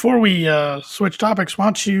before we switch topics, why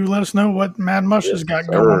don't you let us know what Mad Mush has got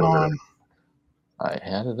going on? I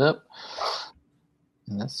had it up.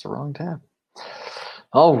 And that's the wrong tab.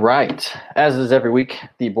 All right. As is every week,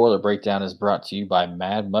 the Boiler Breakdown is brought to you by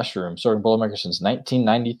Mad Mushroom. Serving Boilermaker since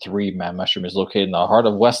 1993, Mad Mushroom is located in the heart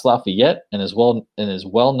of West Lafayette and is well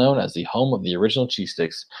known as the home of the original cheese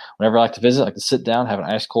sticks. Whenever I like to visit, I like to sit down, have an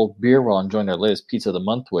ice cold beer while enjoying their latest pizza of the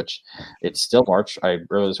month, which it's still March.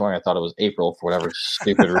 Earlier this morning I thought it was April for whatever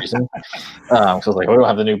stupid reason. So I was like, we don't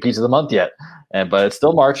have the new pizza of the month yet, but it's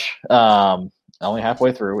still March. Only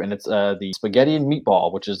halfway through, and it's the spaghetti and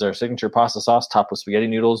meatball, which is their signature pasta sauce, topped with spaghetti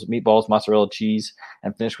noodles, meatballs, mozzarella cheese,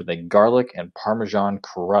 and finished with a garlic and Parmesan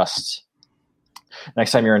crust.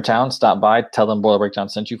 Next time you're in town, stop by, tell them Boiler Breakdown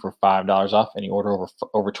sent you for $5 off any order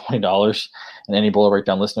over $20. And any Boiler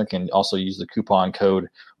Breakdown listener can also use the coupon code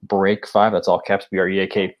BREAK5, that's all caps,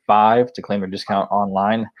 BREAK 5, to claim their discount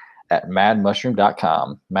online at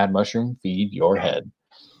madmushroom.com. Mad Mushroom, feed your head.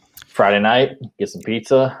 Friday night, get some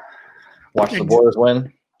pizza. Watch the Boilers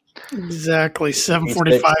win. Exactly.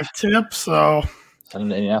 7:45 tip. So send them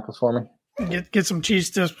to Indianapolis for me. Get some cheese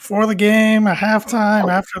sticks before the game, at halftime,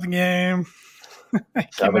 after the game.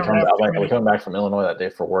 I'll be coming back from Illinois that day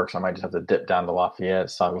for work, so I might just have to dip down to Lafayette,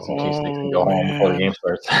 stop me some cheese sticks, and go home before the game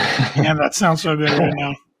starts. Man, that sounds so good right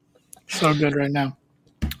now. So good right now.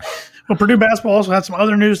 Well, Purdue basketball also had some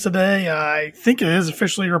other news today. I think it is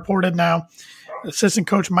officially reported now. Assistant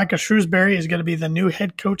coach Micah Shrewsbury is going to be the new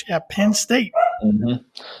head coach at Penn State. Mm-hmm.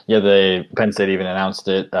 Yeah, Penn State even announced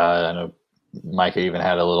it. I know Micah even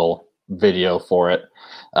had a little video for it.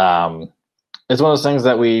 It's one of those things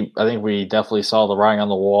that I think we definitely saw the writing on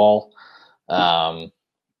the wall,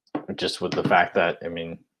 just with the fact that,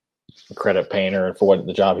 credit Painter for what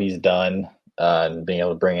the job he's done and being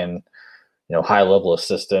able to bring in, high-level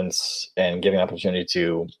assistants and giving opportunity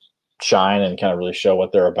to shine and kind of really show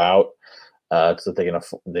what they're about. So they can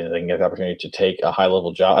get the opportunity to take a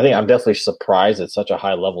high-level job. I think I'm definitely surprised it's such a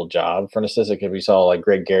high-level job for an assistant because we saw like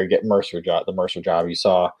Greg Gary get the Mercer job. You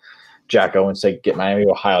saw Jack Owens get Miami,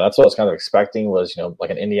 Ohio. That's what I was kind of expecting was, like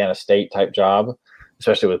an Indiana State type job,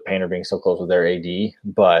 especially with Painter being so close with their AD.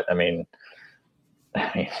 But,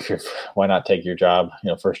 why not take your job,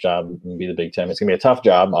 first job and be the Big Ten? It's going to be a tough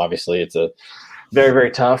job. Obviously, it's a very,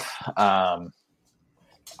 very tough.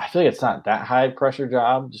 I feel like it's not that high pressure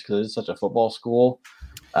job just because it's such a football school.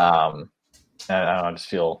 And I don't know, I just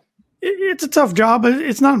feel it's a tough job, but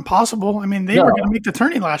it's not impossible. They were going to make the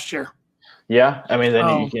tourney last year. Yeah. Then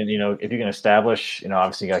you can, if you can establish,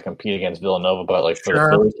 obviously you got to compete against Villanova, but like for the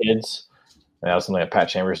Philly kids, that was something that Pat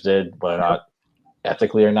Chambers did, whether or not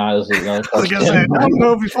ethically or not is another question. I don't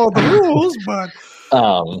know if he followed the rules, but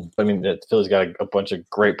the Philly's got a bunch of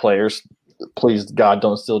great players. please God,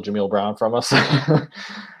 don't steal Jameel Brown from us. Yeah.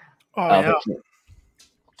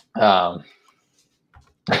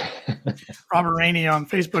 Robert Rainey on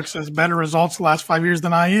Facebook says better results the last 5 years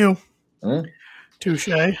than IU. Touche.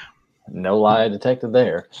 No lie detected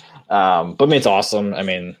there. But I mean, it's awesome. I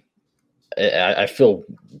mean, I feel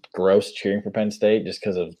gross cheering for Penn State just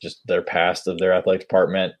because of just their past of their athletic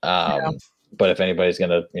department. But if anybody's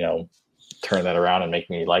going to, turn that around and make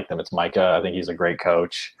me like them, it's Micah. I think he's a great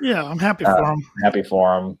coach. Yeah, I'm happy for him. Happy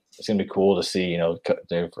for him. It's going to be cool to see, to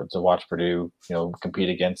watch Purdue, compete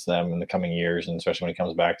against them in the coming years, and especially when he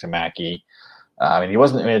comes back to Mackey.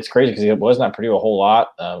 It's crazy because he wasn't at Purdue a whole lot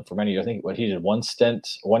for many years. I think he did 1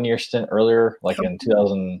 year stint earlier, like in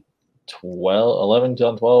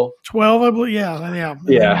 2012. 12, I believe.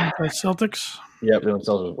 Yeah. The Celtics. Yep,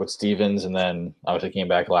 with Stevens, and then obviously came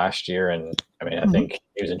back last year. And I think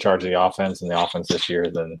he was in charge of the offense, and the offense this year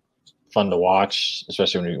has been fun to watch,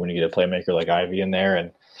 especially when you get a playmaker like Ivy in there. And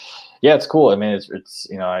yeah, it's cool. I mean,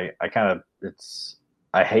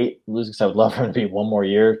 I hate losing because I would love for him to be one more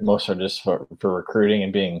year. Most are just for recruiting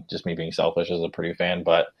and being selfish as a Purdue fan.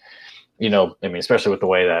 But, especially with the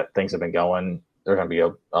way that things have been going, there's going to be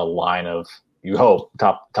a line of, you hope,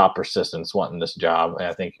 top persistence wanting this job. And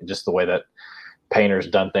I think just the way that Painter's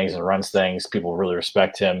done things and runs things, people really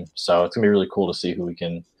respect him. So it's going to be really cool to see who we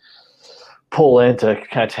can pull in to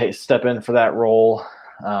kind of step in for that role.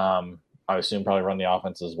 I assume probably run the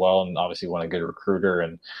offense as well, and obviously want a good recruiter.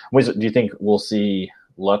 And do you think we'll see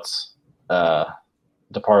Lutz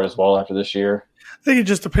depart as well after this year? I think it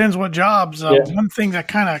just depends what jobs. One thing that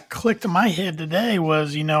kind of clicked in my head today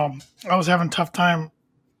was, I was having a tough time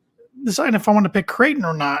deciding if I wanted to pick Creighton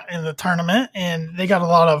or not in the tournament, and they got a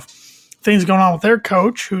lot of things going on with their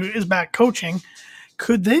coach who is back coaching.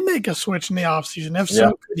 Could they make a switch in the offseason? If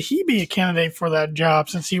so, could he be a candidate for that job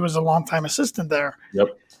since he was a longtime assistant there?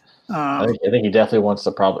 Yep. I think he definitely wants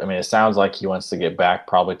to it sounds like he wants to get back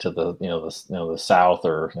probably to the, the South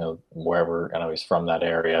or, wherever. I know he's from that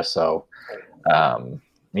area. So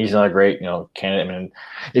he's another great, candidate. I mean,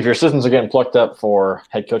 if your assistants are getting plucked up for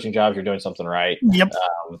head coaching jobs, you're doing something right. Yep.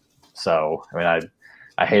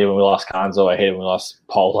 I hated when we lost Konzo. I hated when we lost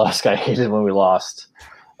Paul Lusk. I hated when we lost,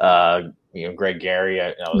 Greg Gary.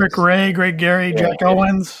 Rick Ray, Greg Gary, Jack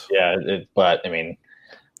Owens. Yeah, but he's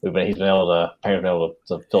been able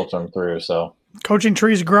to filter them through. So coaching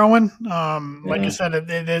tree's growing. Like I said,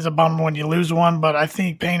 it is a bummer when you lose one, but I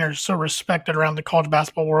think Painter's so respected around the college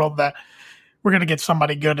basketball world that we're going to get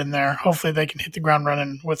somebody good in there. Hopefully, they can hit the ground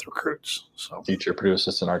running with recruits. So future Purdue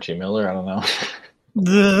assistant Archie Miller. I don't know.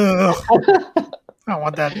 I don't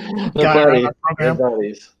want that guy on our program.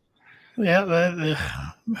 Buddies. Yeah,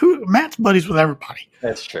 Matt's buddies with everybody.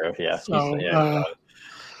 That's true. Yeah. So,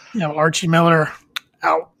 Archie Miller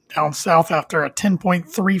out down south after a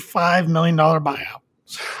 $10.35 million buyout.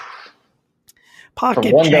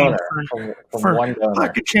 Pocket change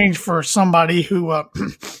pocket change for somebody who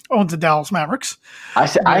owns the Dallas Mavericks.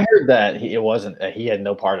 I heard that he had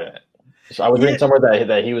no part in it. So I was reading somewhere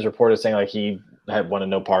that he was reported saying like he had wanted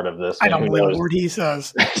no part of this. I don't believe a word he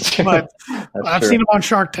says, but I've seen him on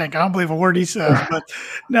Shark Tank. I don't believe a word he says. But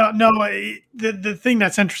no. The thing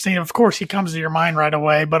that's interesting, of course, he comes to your mind right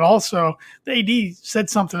away. But also, the AD said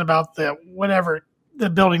something about the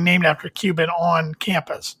building named after Cuban on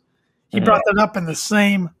campus. He brought that up in the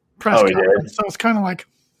same press conference. So it's kind of like,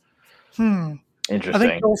 interesting. I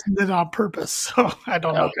think Wilson did it on purpose. So I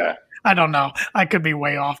don't know. Okay. I don't know. I could be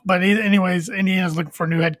way off. But anyways, Indiana's looking for a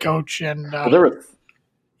new head coach. And I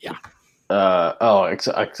saw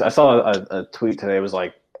a tweet today. It was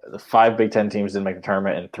like the 5 Big Ten teams didn't make the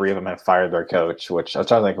tournament, and 3 of them have fired their coach, which I was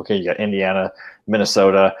trying to think, okay, you got Indiana,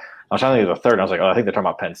 Minnesota. I was trying to think of the third, and I was like, I think they're talking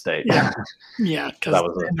about Penn State. Yeah, because that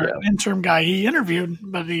was the interim guy he interviewed,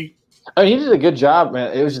 but he did a good job,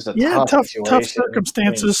 man. It was just tough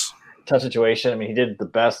circumstances. Tough situation. I mean, he did the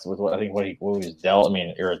best with what he was dealt.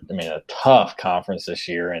 A tough conference this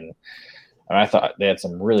year, and I thought they had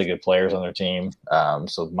some really good players on their team.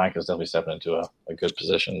 So Mike is definitely stepping into a good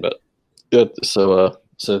position. But good. So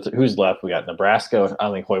who's left? We got Nebraska. I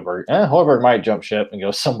don't think Hoiberg. Hoiberg might jump ship and go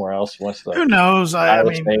somewhere else. He wants to. Who knows?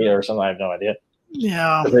 Iowa State or something. I have no idea.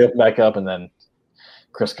 Yeah. They open back up, and then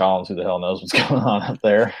Chris Collins, who the hell knows what's going on up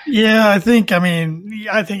there. Yeah, I think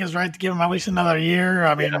it's right to give him at least another year.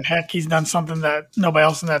 Heck, he's done something that nobody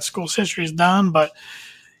else in that school's history has done, but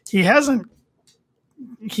he hasn't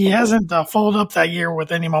followed up that year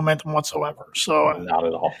with any momentum whatsoever. So not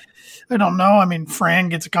at all. I don't know. Fran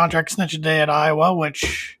gets a contract extension today at Iowa,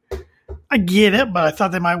 which I get it, but I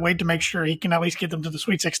thought they might wait to make sure he can at least get them to the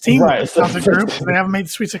Sweet 16 Right. with the group. They haven't made the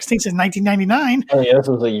Sweet 16 since 1999. I mean, this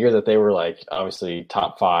was a year that they were like obviously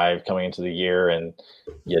top 5 coming into the year, and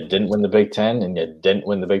you didn't win the Big Ten, and you didn't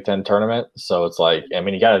win the Big Ten tournament. So it's like, I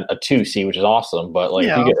mean, you got a 2 seed, which is awesome, but like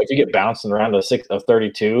if you get bouncing around to 6 of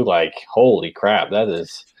 32, like holy crap, that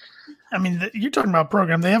is. I mean, you're talking about a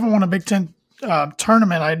program. They haven't won a Big Ten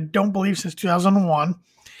tournament, I don't believe, since 2001.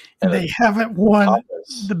 And they haven't won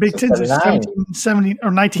the Big Ten since 1770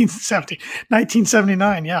 or 1970,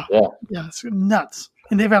 1979. Yeah, it's nuts.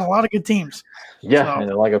 And they've had a lot of good teams. Yeah,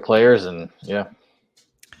 and a lot of good players, and yeah.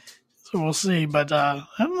 So we'll see, but I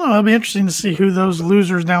don't know. It'll be interesting to see who those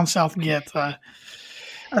losers down south get. I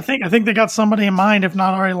think they got somebody in mind, if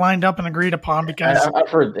not already lined up and agreed upon. Because I've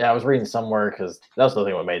heard, I was reading somewhere because that's the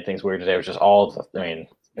thing what made things weird today was just all. I mean.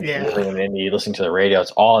 And you listen to the radio,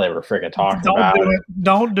 it's all they were freaking talking about.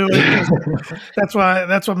 Don't do it. That's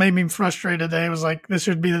what made me frustrated today. It was like, this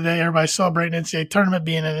should be the day everybody's celebrating NCAA tournament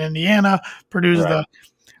being in Indiana. Purdue's the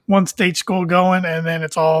one state school going, and then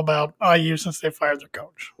it's all about IU since they fired their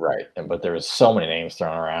coach. Right. But there was so many names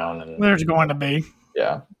thrown around. And there's going to be.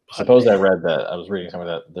 Yeah. Supposedly I was reading some of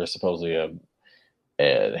that. There's supposedly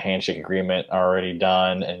a handshake agreement already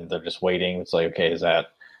done, and they're just waiting. It's like, okay, is that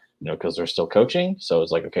 – because they're still coaching. So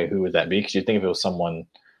it's like, okay, who would that be? Because you think if it was someone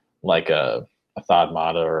like a Thad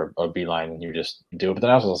Matta or a Beeline, you just do it. But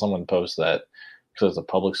then also someone posts that because it's a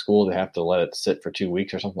public school, they have to let it sit for 2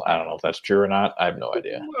 weeks or something. I don't know if that's true or not. I have no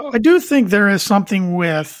idea. Well, I do think there is something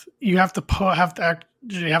with you have to have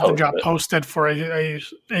the job posted for a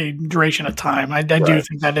duration of time. I do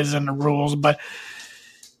think that is in the rules, but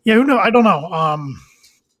yeah, who knows? I don't know.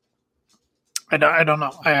 I don't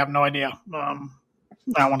know. I have no idea.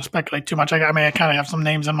 I don't want to speculate too much. I kind of have some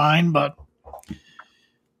names in mind, but I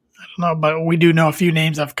don't know. But we do know a few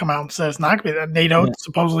names that have come out and said it's not going to be that. Nate Oates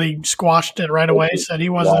supposedly squashed it right away, said he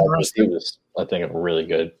wasn't interested. He was, I think, really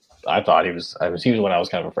good. I thought he was one I was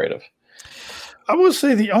kind of afraid of. I will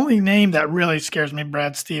say the only name that really scares me,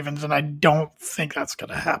 Brad Stevens, and I don't think that's going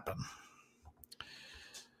to happen.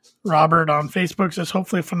 Robert on Facebook says,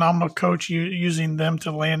 hopefully a phenomenal coach using them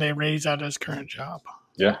to land a raise out of his current job.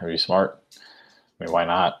 Yeah, he'd be smart. I mean, why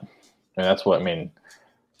not? I mean, that's what I mean.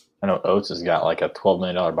 I know Oates has got like a $12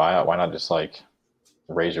 million buyout. Why not just like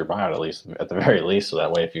raise your buyout at the very least, so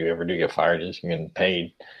that way if you ever do get fired, you're getting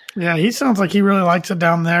paid. Yeah, he sounds like he really likes it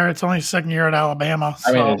down there. It's only his second year at Alabama.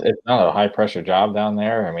 So. I mean, it's not a high pressure job down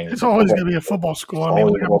there. I mean, it's always going to be a football school. I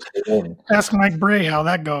mean, ask Mike Bray how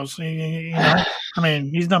that goes. I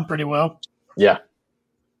mean, he's done pretty well. Yeah.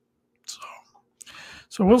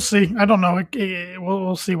 So we'll see. I don't know.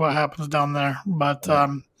 We'll see what happens down there. But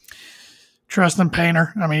Tristan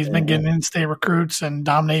Painter, I mean, he's been getting in-state recruits and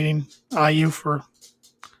dominating IU for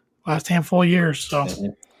last handful of years. So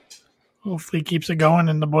hopefully he keeps it going,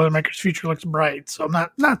 and the Boilermakers' future looks bright. So I'm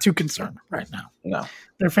not too concerned right now. No.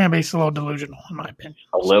 Their fan base is a little delusional, in my opinion.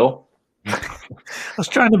 A little? I was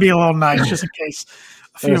trying to be a little nice just in case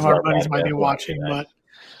a few of our buddies might be watching, but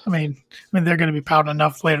I mean, they're going to be pouting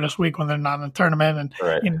enough later this week when they're not in the tournament,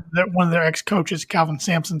 and one of their ex-coaches, Calvin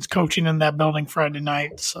Sampson's, coaching in that building Friday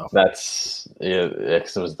night. So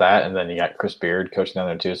it was that, and then you got Chris Beard coaching down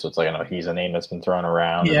there too. So it's like, I know he's a name that's been thrown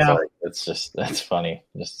around. Yeah, that's funny,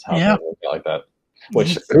 just how people get like that.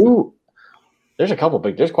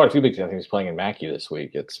 There's quite a few big teams playing in Mackey this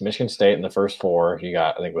week. It's Michigan State in the first 4. You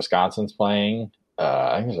got, I think, Wisconsin's playing.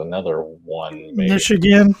 I think there's another one. Maybe.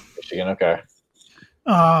 Michigan. Okay.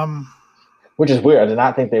 Which is weird. I did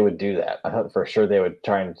not think they would do that. I thought for sure they would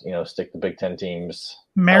try and stick the Big Ten teams.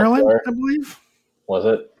 Maryland, elsewhere. I believe. Was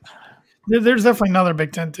it? There's definitely another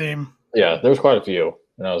Big Ten team. Yeah, there was quite a few,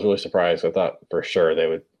 and I was really surprised. I thought for sure they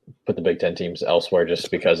would put the Big Ten teams elsewhere just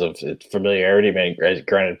because of its familiarity. I mean,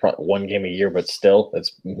 granted, one game a year, but still,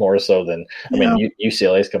 it's more so than. I mean,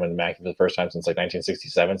 UCLA's coming to Mackey for the first time since like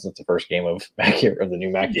 1967, since the first game of Mackey of the new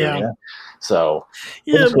Mackey Arena. So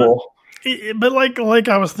it's cool. But like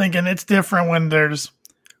I was thinking, it's different when there's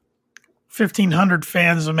 1,500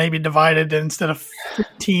 fans and maybe divided instead of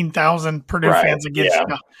 15,000 Purdue fans against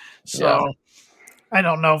you. So I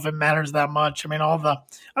don't know if it matters that much. I mean, I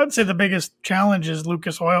would say the biggest challenge is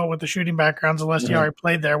Lucas Oil with the shooting backgrounds, unless he already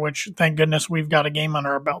played there, which thank goodness we've got a game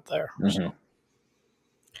under our belt there. So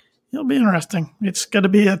it'll be interesting. It's going to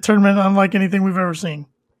be a tournament unlike anything we've ever seen.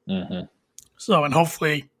 So, and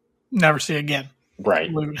hopefully never see again.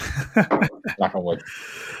 Right. Knock on wood.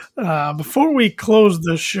 Before we close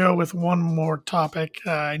the show with one more topic,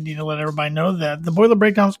 I need to let everybody know that the Boiler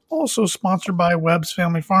Breakdown is also sponsored by Webb's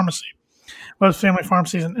Family Pharmacy. Webb's Family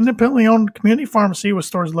Pharmacy is an independently owned community pharmacy with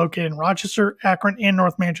stores located in Rochester, Akron, and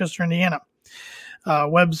North Manchester, Indiana.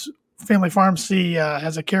 Webb's Family Pharmacy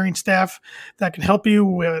has a caring staff that can help you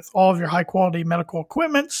with all of your high-quality medical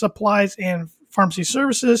equipment, supplies, and pharmacy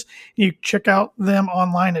services. You can check out them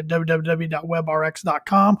online at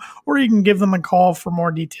www.webrx.com, or you can give them a call for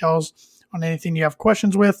more details on anything you have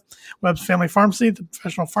questions with. Webb's Family Pharmacy, the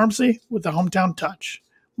professional pharmacy with the hometown touch.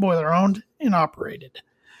 Boiler owned and operated.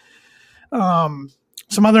 Some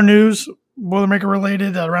other news, Boilermaker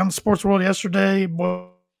related, around the sports world yesterday.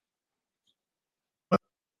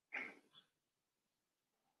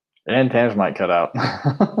 And Tanner's might cut out.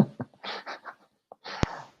 I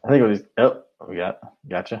think it was. Oh,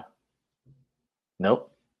 gotcha.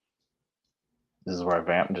 Nope. This is where I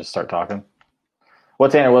vamp and just start talking.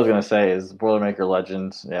 What Tanner was going to say is Boilermaker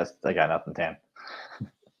legend. Yes, I got nothing, Tan.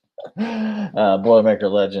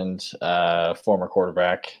 Boilermaker legend, former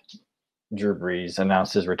quarterback Drew Brees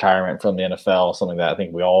announced his retirement from the NFL. Something that I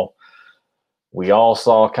think we all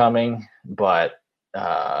saw coming, but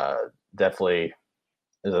definitely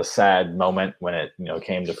is a sad moment when it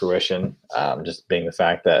came to fruition. Just being the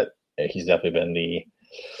fact that he's definitely been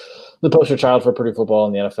the poster child for Purdue football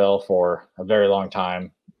in the NFL for a very long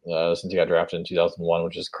time, since he got drafted in 2001,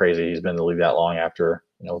 which is crazy. He's been in the league that long after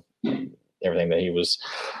everything that he was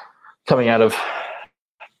coming out of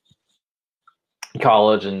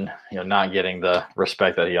college and not getting the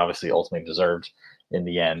respect that he obviously ultimately deserved in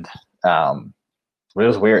the end. But it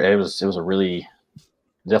was weird. It was a really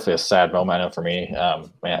definitely a sad moment. I know for me. I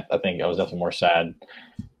think I was definitely more sad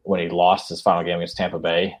when he lost his final game against Tampa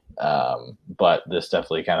Bay. But this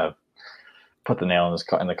definitely kind of put the nail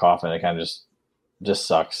in the coffin. It kind of just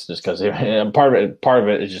sucks, just because part of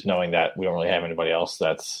it is just knowing that we don't really have anybody else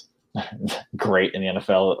that's great in the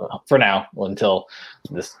NFL for now, until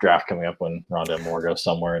this draft coming up when Rondale Moore goes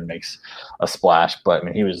somewhere and makes a splash. But I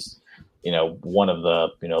mean, he was one of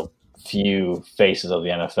the few faces of the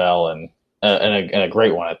NFL and a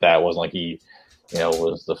great one at that. It wasn't like he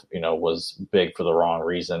was big for the wrong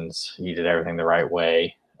reasons. He did everything the right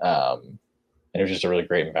way. And he was just a really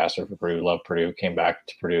great ambassador for Purdue. Loved Purdue. Came back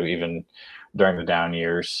to Purdue even during the down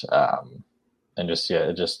years. And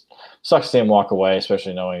it just sucks to see him walk away,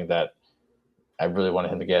 especially knowing that I really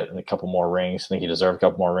wanted him to get a couple more rings. I think he deserved a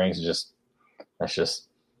couple more rings. That's just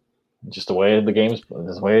the way the game's,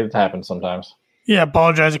 the way it happens sometimes. Yeah,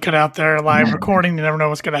 apologize. I cut out there live recording. You never know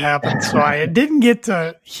what's going to happen. So I didn't get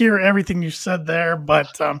to hear everything you said there,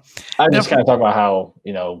 but I'm just kind of talking about how,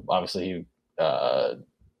 obviously he, I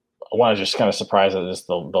want to just kind of surprise at just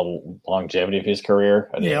the longevity of his career.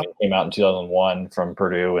 I think he came out in 2001 from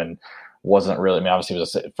Purdue and wasn't really, obviously he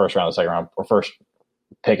was a first round, second round, or first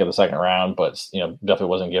pick of the second round, but, definitely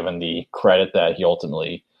wasn't given the credit that he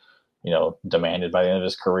ultimately, demanded by the end of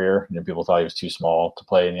his career. People thought he was too small to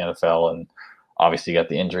play in the NFL, and obviously got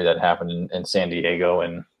the injury that happened in San Diego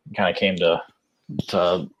and kind of came to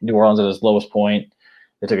New Orleans at his lowest point.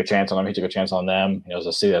 They took a chance on him. He took a chance on them. It was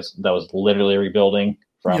a city that was literally rebuilding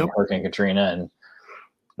from Hurricane Katrina, and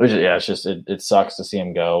it sucks to see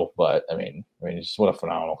him go. But I mean, just what a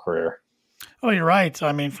phenomenal career. Oh, you're right.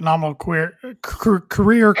 I mean, phenomenal career,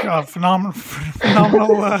 phenomenal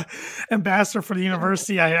ambassador for the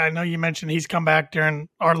university. I know you mentioned he's come back during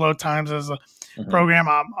our low times as a program.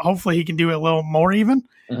 Hopefully he can do it a little more even.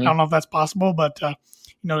 I don't know if that's possible, but to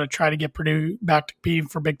try to get Purdue back to competing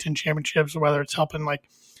for Big Ten championships, whether it's helping like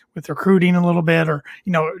with recruiting a little bit, or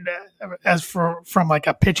from like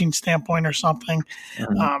a pitching standpoint or something.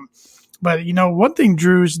 But one thing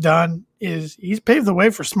Drew's done is he's paved the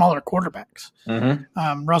way for smaller quarterbacks.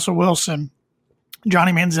 Russell Wilson,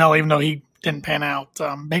 Johnny Manziel, even though he didn't pan out,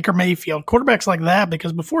 Baker Mayfield, quarterbacks like that.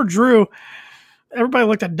 Because before Drew, everybody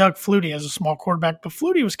looked at Doug Flutie as a small quarterback, but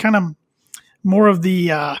Flutie was kind of more of the.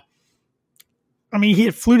 He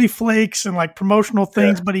had Flutie flakes and like promotional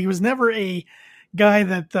things, but he was never a guy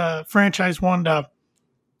that the franchise wanted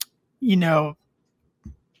to,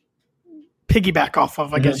 piggyback off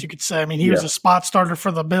of, I guess you could say. He was a spot starter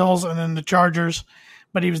for the Bills and then the Chargers,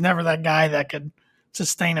 but he was never that guy that could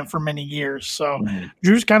sustain it for many years. So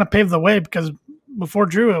Drew's kind of paved the way, because before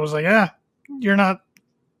Drew, it was like, you're not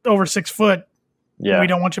over 6 foot. We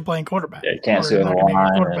don't want you playing quarterback. Yeah, you can't see the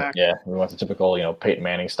line. We want the typical, Peyton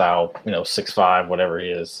Manning style, 6'5", whatever he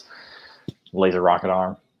is, laser rocket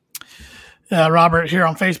arm. Robert here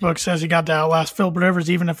on Facebook says he got to outlast Phil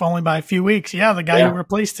Rivers, even if only by a few weeks. Yeah, the guy who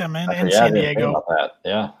replaced him in San Diego.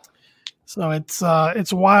 Yeah. So it's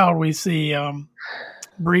wild. We see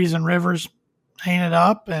Brees and Rivers hanging it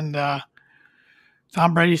up, and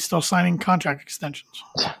Tom Brady's still signing contract extensions.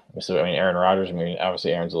 So Aaron Rodgers.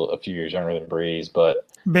 Obviously Aaron's a few years younger than Brees, but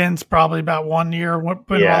Ben's probably about 1 year.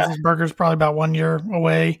 Ben Roethlisberger's probably about 1 year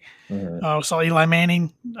away. Mm-hmm. We saw Eli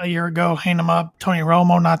Manning a year ago, hang him up. Tony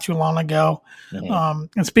Romo not too long ago. Mm-hmm.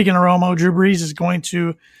 And speaking of Romo, Drew Brees is going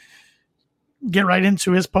to get right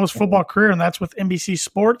into his post-football career, and that's with NBC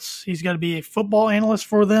Sports. He's got to be a football analyst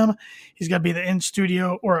for them. He's got to be the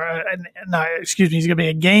in-studio he's going to be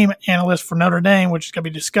a game analyst for Notre Dame, which is going to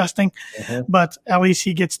be disgusting. Mm-hmm. But at least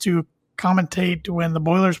he gets to commentate when the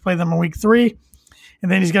Boilers play them in Week 3.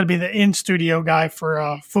 And then he's got to be the in-studio guy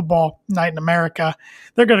for Football Night in America.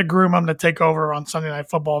 They're going to groom him to take over on Sunday Night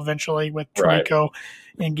Football eventually with Tirico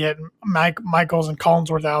and get Michaels and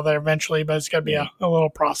Collinsworth out of there eventually, but it's got to be a little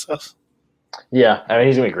process. Yeah, I mean,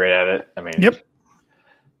 he's going to be great at it. I mean, Yep.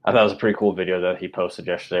 I thought it was a pretty cool video that he posted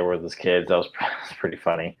yesterday with his kids. That was pretty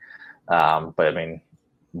funny. But, I mean,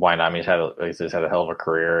 why not? I mean, he's had a hell of a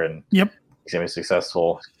career, and Yep. he's going to be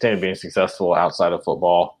successful. Continue being successful outside of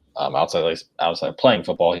football. Outside of playing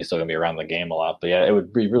football, he's still going to be around the game a lot. But, yeah, it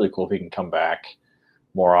would be really cool if he can come back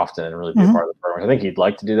more often and really be a part of the program. I think he'd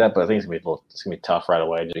like to do that, but I think it's going to be tough right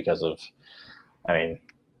away just because of, I mean,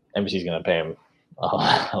 NBC's going to pay him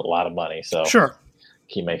a lot of money. So Sure.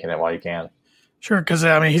 Keep making it while you can. Sure, because,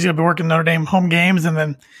 I mean, he's going to be working Notre Dame home games and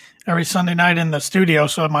then every Sunday night in the studio,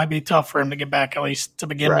 so it might be tough for him to get back, at least to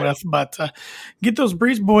begin with. But get those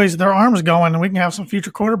Breeze boys, their arms going, and we can have some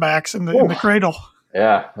future quarterbacks in the cradle.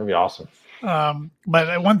 Yeah, that'd be awesome.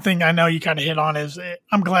 But one thing I know you kind of hit on is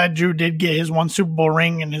I'm glad Drew did get his one Super Bowl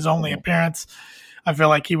ring in his only appearance. I feel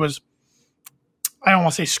like he was, I don't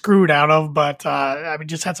want to say screwed out of, but I mean,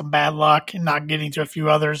 just had some bad luck in not getting to a few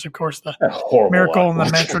others. Of course, the miracle in the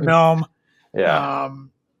Metrodome. Yeah.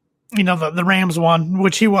 The Rams one,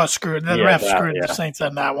 which he was screwed. The ref screwed the Saints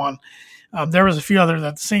in that one. There was a few others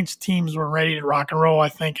that the Saints teams were ready to rock and roll, I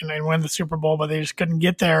think, and win the Super Bowl, but they just couldn't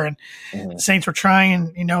get there. And the Saints were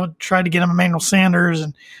trying, tried to get him Emmanuel Sanders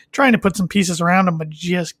and trying to put some pieces around him, but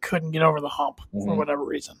just couldn't get over the hump for whatever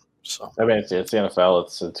reason. So I mean, it's the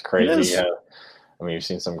NFL. It's crazy. It is. I mean, you've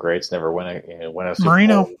seen some greats never win a Super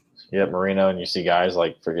Marino. Bowl. Yeah, Marino, and you see guys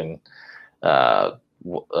like freaking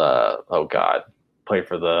played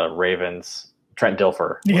for the Ravens, Trent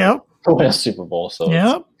Dilfer. Yep. Win a Super Bowl. So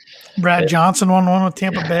yep. Brad Johnson won one with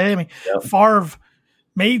Tampa Bay. I mean, Favre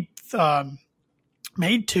made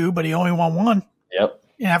two, but he only won one. Yep.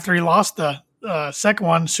 And after he lost the second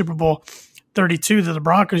one, Super Bowl 32 to the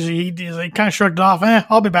Broncos, he kind of shrugged it off.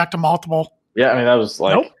 I'll be back to multiple. Yeah, I mean, that was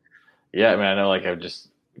like, I mean, I know, like, I'm just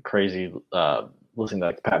crazy listening to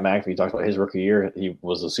like Pat McAfee talks about his rookie year. He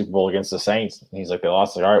was a Super Bowl against the Saints. And he's like, they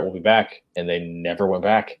lost. Like, all right, we'll be back, and they never went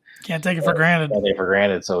back. Can't take it for granted. Can't take it for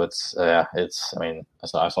granted. So it's. I mean, I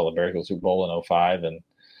saw the Bears go Super Bowl in 2005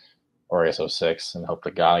 or I guess 2006, and hope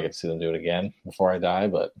to God I get to see them do it again before I die.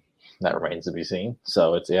 But that remains to be seen.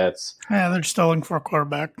 So it's. They're still looking for a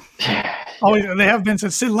quarterback. They have been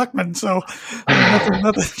since Sid Luckman, so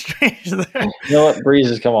nothing strange there. You know what? Breeze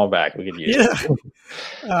has come on back. We could use it.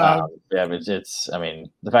 But it's. I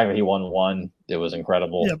mean, the fact that he won one, it was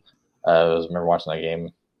incredible. Yep. I remember watching that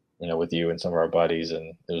game, with you and some of our buddies,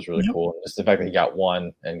 and it was really cool. Just the fact that he got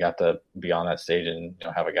one and got to be on that stage and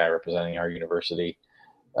have a guy representing our university,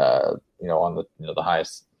 on the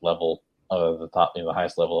highest level of the top, the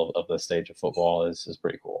highest level of the stage of football is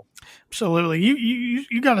pretty cool. Absolutely.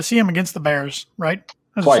 You got to see him against the Bears, right?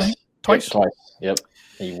 Twice. Twice. Yep.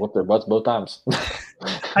 He whooped their butts both times.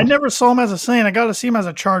 I never saw him as a Saint. I got to see him as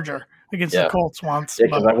a Charger against the Colts once. Yeah,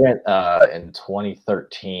 because I went in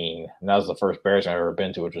 2013, and that was the first Bears game I've ever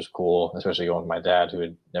been to, which was cool, especially going with my dad, who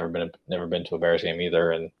had never been to a Bears game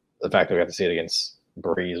either. And the fact that we got to see it against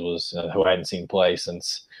Breeze was who I hadn't seen play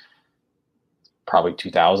since probably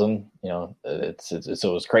 2000. So it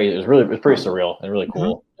was crazy. It was pretty surreal and really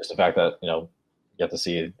cool. Mm-hmm. Just the fact that you got to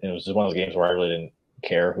see it. It was just one of those games where I really didn't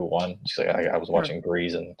care who won. Just like I was watching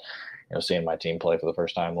Breeze and seeing my team play for the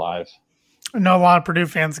first time live. I know a lot of Purdue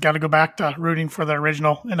fans got to go back to rooting for their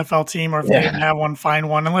original NFL team, or if they didn't have one, find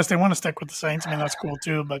one. Unless they want to stick with the Saints, I mean that's cool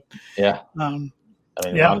too. But Rondell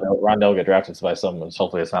got drafted by someone. So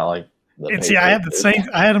hopefully, it's not like. I had the Saints.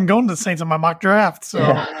 I had him going to the Saints in my mock draft, so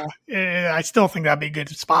I still think that'd be a good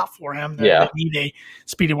spot for him. They need a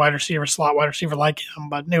speedy wide receiver, slot wide receiver like him.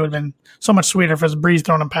 But it would have been so much sweeter if it was Breeze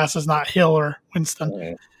throwing him passes, not Hill or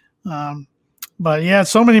Winston. But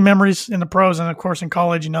so many memories in the pros, and of course in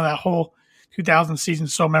college. That whole 2000 season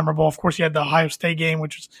is so memorable. Of course, you had the Ohio State game,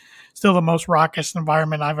 which is still the most raucous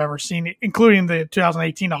environment I've ever seen, including the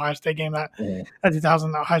 2018 Ohio State game. That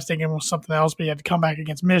 2000 Ohio State game was something else, but you had to come back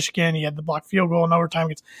against Michigan. You had the blocked field goal in overtime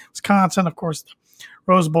against Wisconsin. Of course,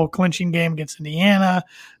 Rose Bowl clinching game against Indiana.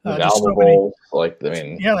 The Alma Bowl,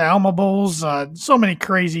 the Alma Bowls. So many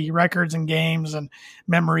crazy records and games and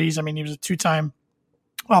memories. I mean, he was a 2-time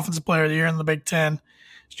Offensive Player of the Year in the Big Ten,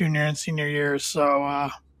 his junior and senior years. So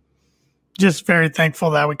just very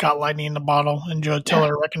thankful that we caught lightning in the bottle, and Joe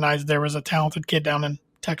Tiller recognized there was a talented kid down in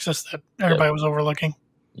Texas that everybody was overlooking.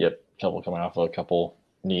 Yep, trouble coming off of a couple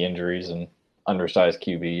knee injuries and undersized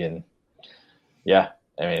QB, and I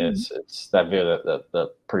mean it's that video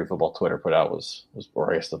that Pretty Football Twitter put out was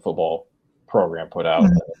or I guess the football program put out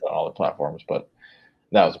on all the platforms, but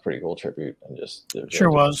that was a pretty cool tribute, and just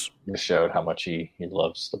showed how much he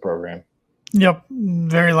loves the program. Yep,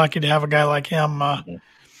 very lucky to have a guy like him.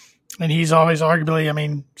 And he's always arguably, I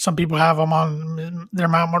mean, some people have him on their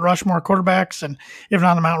Mount Rushmore quarterbacks, and if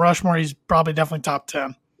not on Mount Rushmore, he's probably definitely top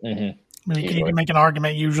 10. I mean, you can make an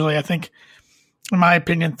argument usually. I think, in my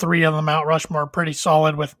opinion, 3 of the Mount Rushmore are pretty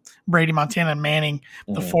solid with Brady, Montana, and Manning.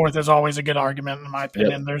 The 4th is always a good argument, in my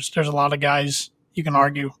opinion. There's a lot of guys you can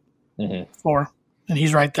argue for, and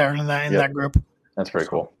he's right there in that group. That's pretty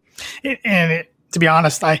cool. To be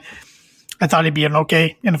honest, I thought he'd be an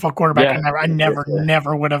okay NFL quarterback. I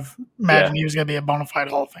never would have imagined he was going to be a bona fide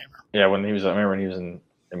Hall of Famer. Yeah, I remember when he was in.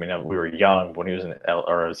 I mean, we were young when he was in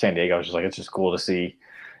San Diego. I was just like, it's just cool to see.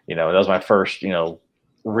 That was my first,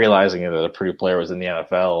 realizing that a Purdue player was in the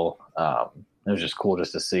NFL. It was just cool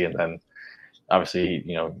just to see. And then, obviously,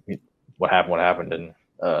 what happened in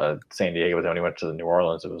San Diego. But then when he went to New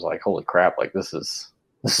Orleans, it was like, holy crap! Like this is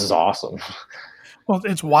awesome. Well,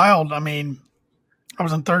 it's wild. I mean, I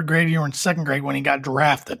was in 3rd grade. You were in 2nd grade when he got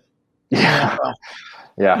drafted. Yeah.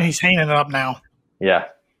 And he's hanging it up now. Yeah.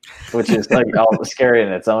 Which is like all scary in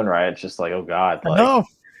its own right. It's just like, oh God. Like, I know.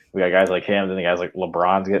 We got guys like him, then the guys like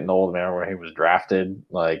LeBron's getting old. Man, when he was drafted,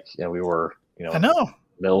 we were, I know,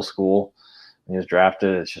 middle school when he was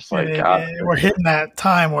drafted. It's just like, God. We're hitting that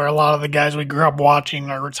time where a lot of the guys we grew up watching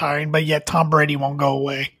are retiring, but yet Tom Brady won't go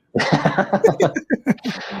away.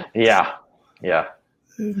 Yeah.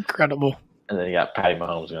 Incredible. And then you got Patty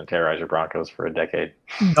Mahomes going to terrorize your Broncos for a decade.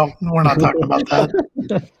 No, we're not talking about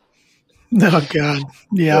that. Oh, God.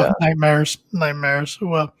 Yeah. Nightmares.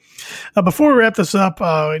 Well, before we wrap this up,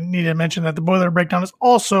 we need to mention that the Boiler Breakdown is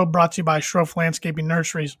also brought to you by Schroff Landscaping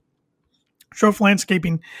Nurseries. Schroff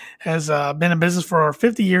Landscaping has been in business for over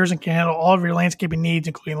 50 years and can handle all of your landscaping needs,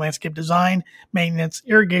 including landscape design, maintenance,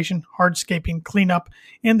 irrigation, hardscaping, cleanup,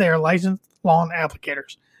 and they are licensed lawn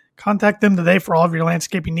applicators. Contact them today for all of your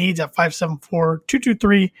landscaping needs at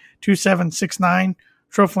 574-223-2769.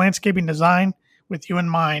 Schroff Landscaping Design with you in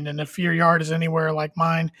mind. And if your yard is anywhere like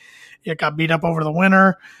mine, it got beat up over the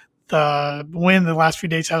winter. The wind the last few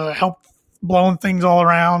days has helped blowing things all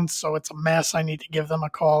around, so it's a mess. I need to give them a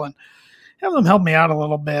call and have them help me out a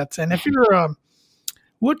little bit. And if you're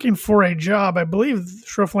looking for a job, I believe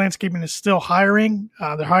Schroff Landscaping is still hiring.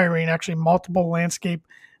 They're hiring actually multiple landscape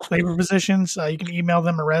labor positions. You can email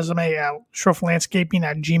them a resume at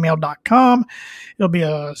schrofflandscaping@gmail.com. It'll be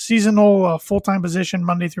a seasonal full-time position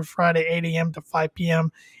Monday through Friday, 8 a.m. to 5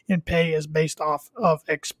 p.m. and pay is based off of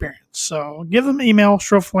experience. So give them an email,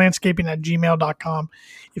 schrofflandscaping@gmail.com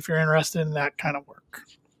if you're interested in that kind of work.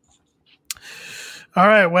 All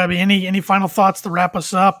right, Webby, any final thoughts to wrap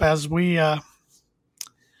us up as we head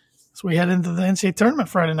into the NCAA tournament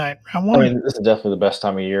Friday night, round 1? I mean, this is definitely the best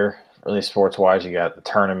time of year. Really, sports-wise, you got the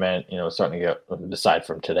tournament. It's starting to get, aside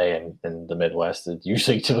from today in the Midwest, it's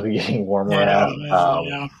usually typically getting warmer out.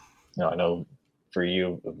 I know for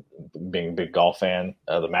you, being a big golf fan,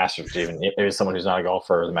 the Masters, even maybe someone who's not a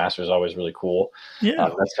golfer, the Masters is always really cool. Yeah,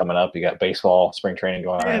 that's coming up. You got baseball, spring training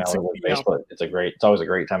going on right now. Baseball, it's always a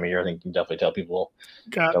great time of year. I think you can definitely tell people.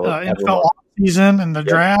 Got NFL season and the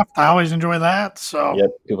draft. I always enjoy that. So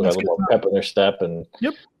people have a little more pep in their step and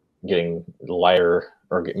getting lighter.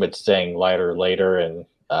 Or staying lighter later, and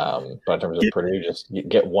but in terms of Purdue, just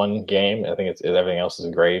get one game. I think everything else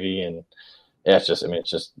is gravy, and it's just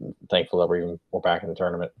thankful that we're back in the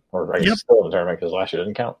tournament, or I guess still in the tournament because last year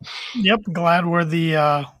didn't count. Yep, glad we're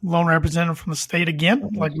the lone representative from the state again,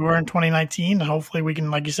 like we were in 2019. Hopefully, we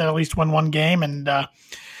can, like you said, at least win one game, and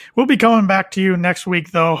we'll be coming back to you next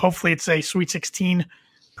week. Though hopefully, it's a Sweet 16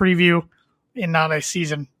 preview and not a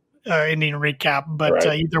season ending recap, but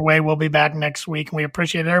either way, we'll be back next week, and we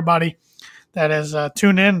appreciate everybody that has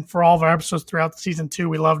tuned in for all of our episodes throughout the season 2.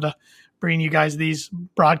 We love to bring you guys these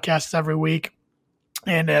broadcasts every week,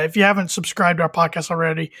 and if you haven't subscribed to our podcast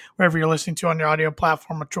already, wherever you're listening to on your audio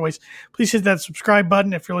platform of choice, please hit that subscribe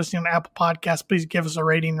button. If you're listening on Apple Podcasts, please give us a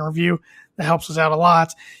rating and review. That helps us out a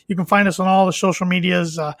lot. You can find us on all the social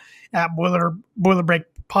medias at Boiler Break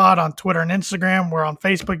Pod on Twitter and Instagram. We're on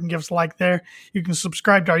Facebook. You can give us a like there. You can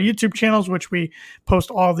subscribe to our YouTube channels, which we post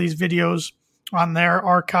all these videos on there,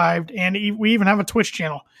 archived, and we even have a Twitch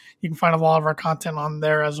channel. You can find a lot of our content on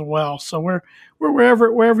there as well. So we're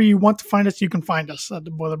wherever you want to find us, you can find us at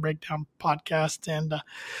the Boiler Breakdown Podcast. And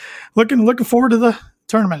looking forward to the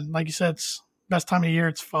tournament. Like you said, it's best time of year.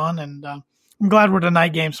 It's fun, and I'm glad we're the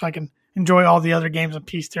night game so I can enjoy all the other games in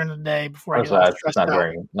peace during the day before I get stressed out.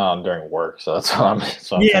 During work, so that's what I'm.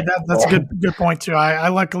 That's a good point too. I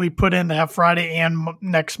luckily put in to have Friday and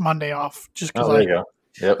next Monday off just because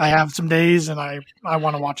I have some days and I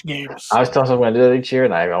want to watch games. I was telling someone I do that each year,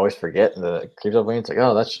 and I always forget, and then it creeps up on me. It's like,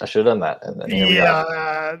 I should have done that. And then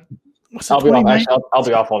I'll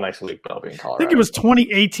be off all next week, but I'll be in Colorado. I think it was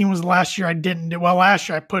 2018 was the last year I didn't do. Well, last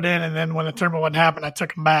year I put in, and then when the tournament wouldn't happen, I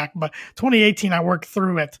took them back. But 2018 I worked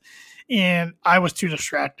through it, and I was too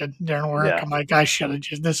distracted during work. Yeah. I'm like, I should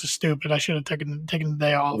have this is stupid. I should have taken the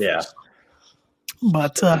day off. Yeah.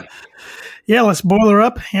 But let's boiler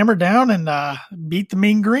up, hammer down, and beat the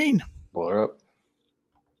Mean Green. Boiler up.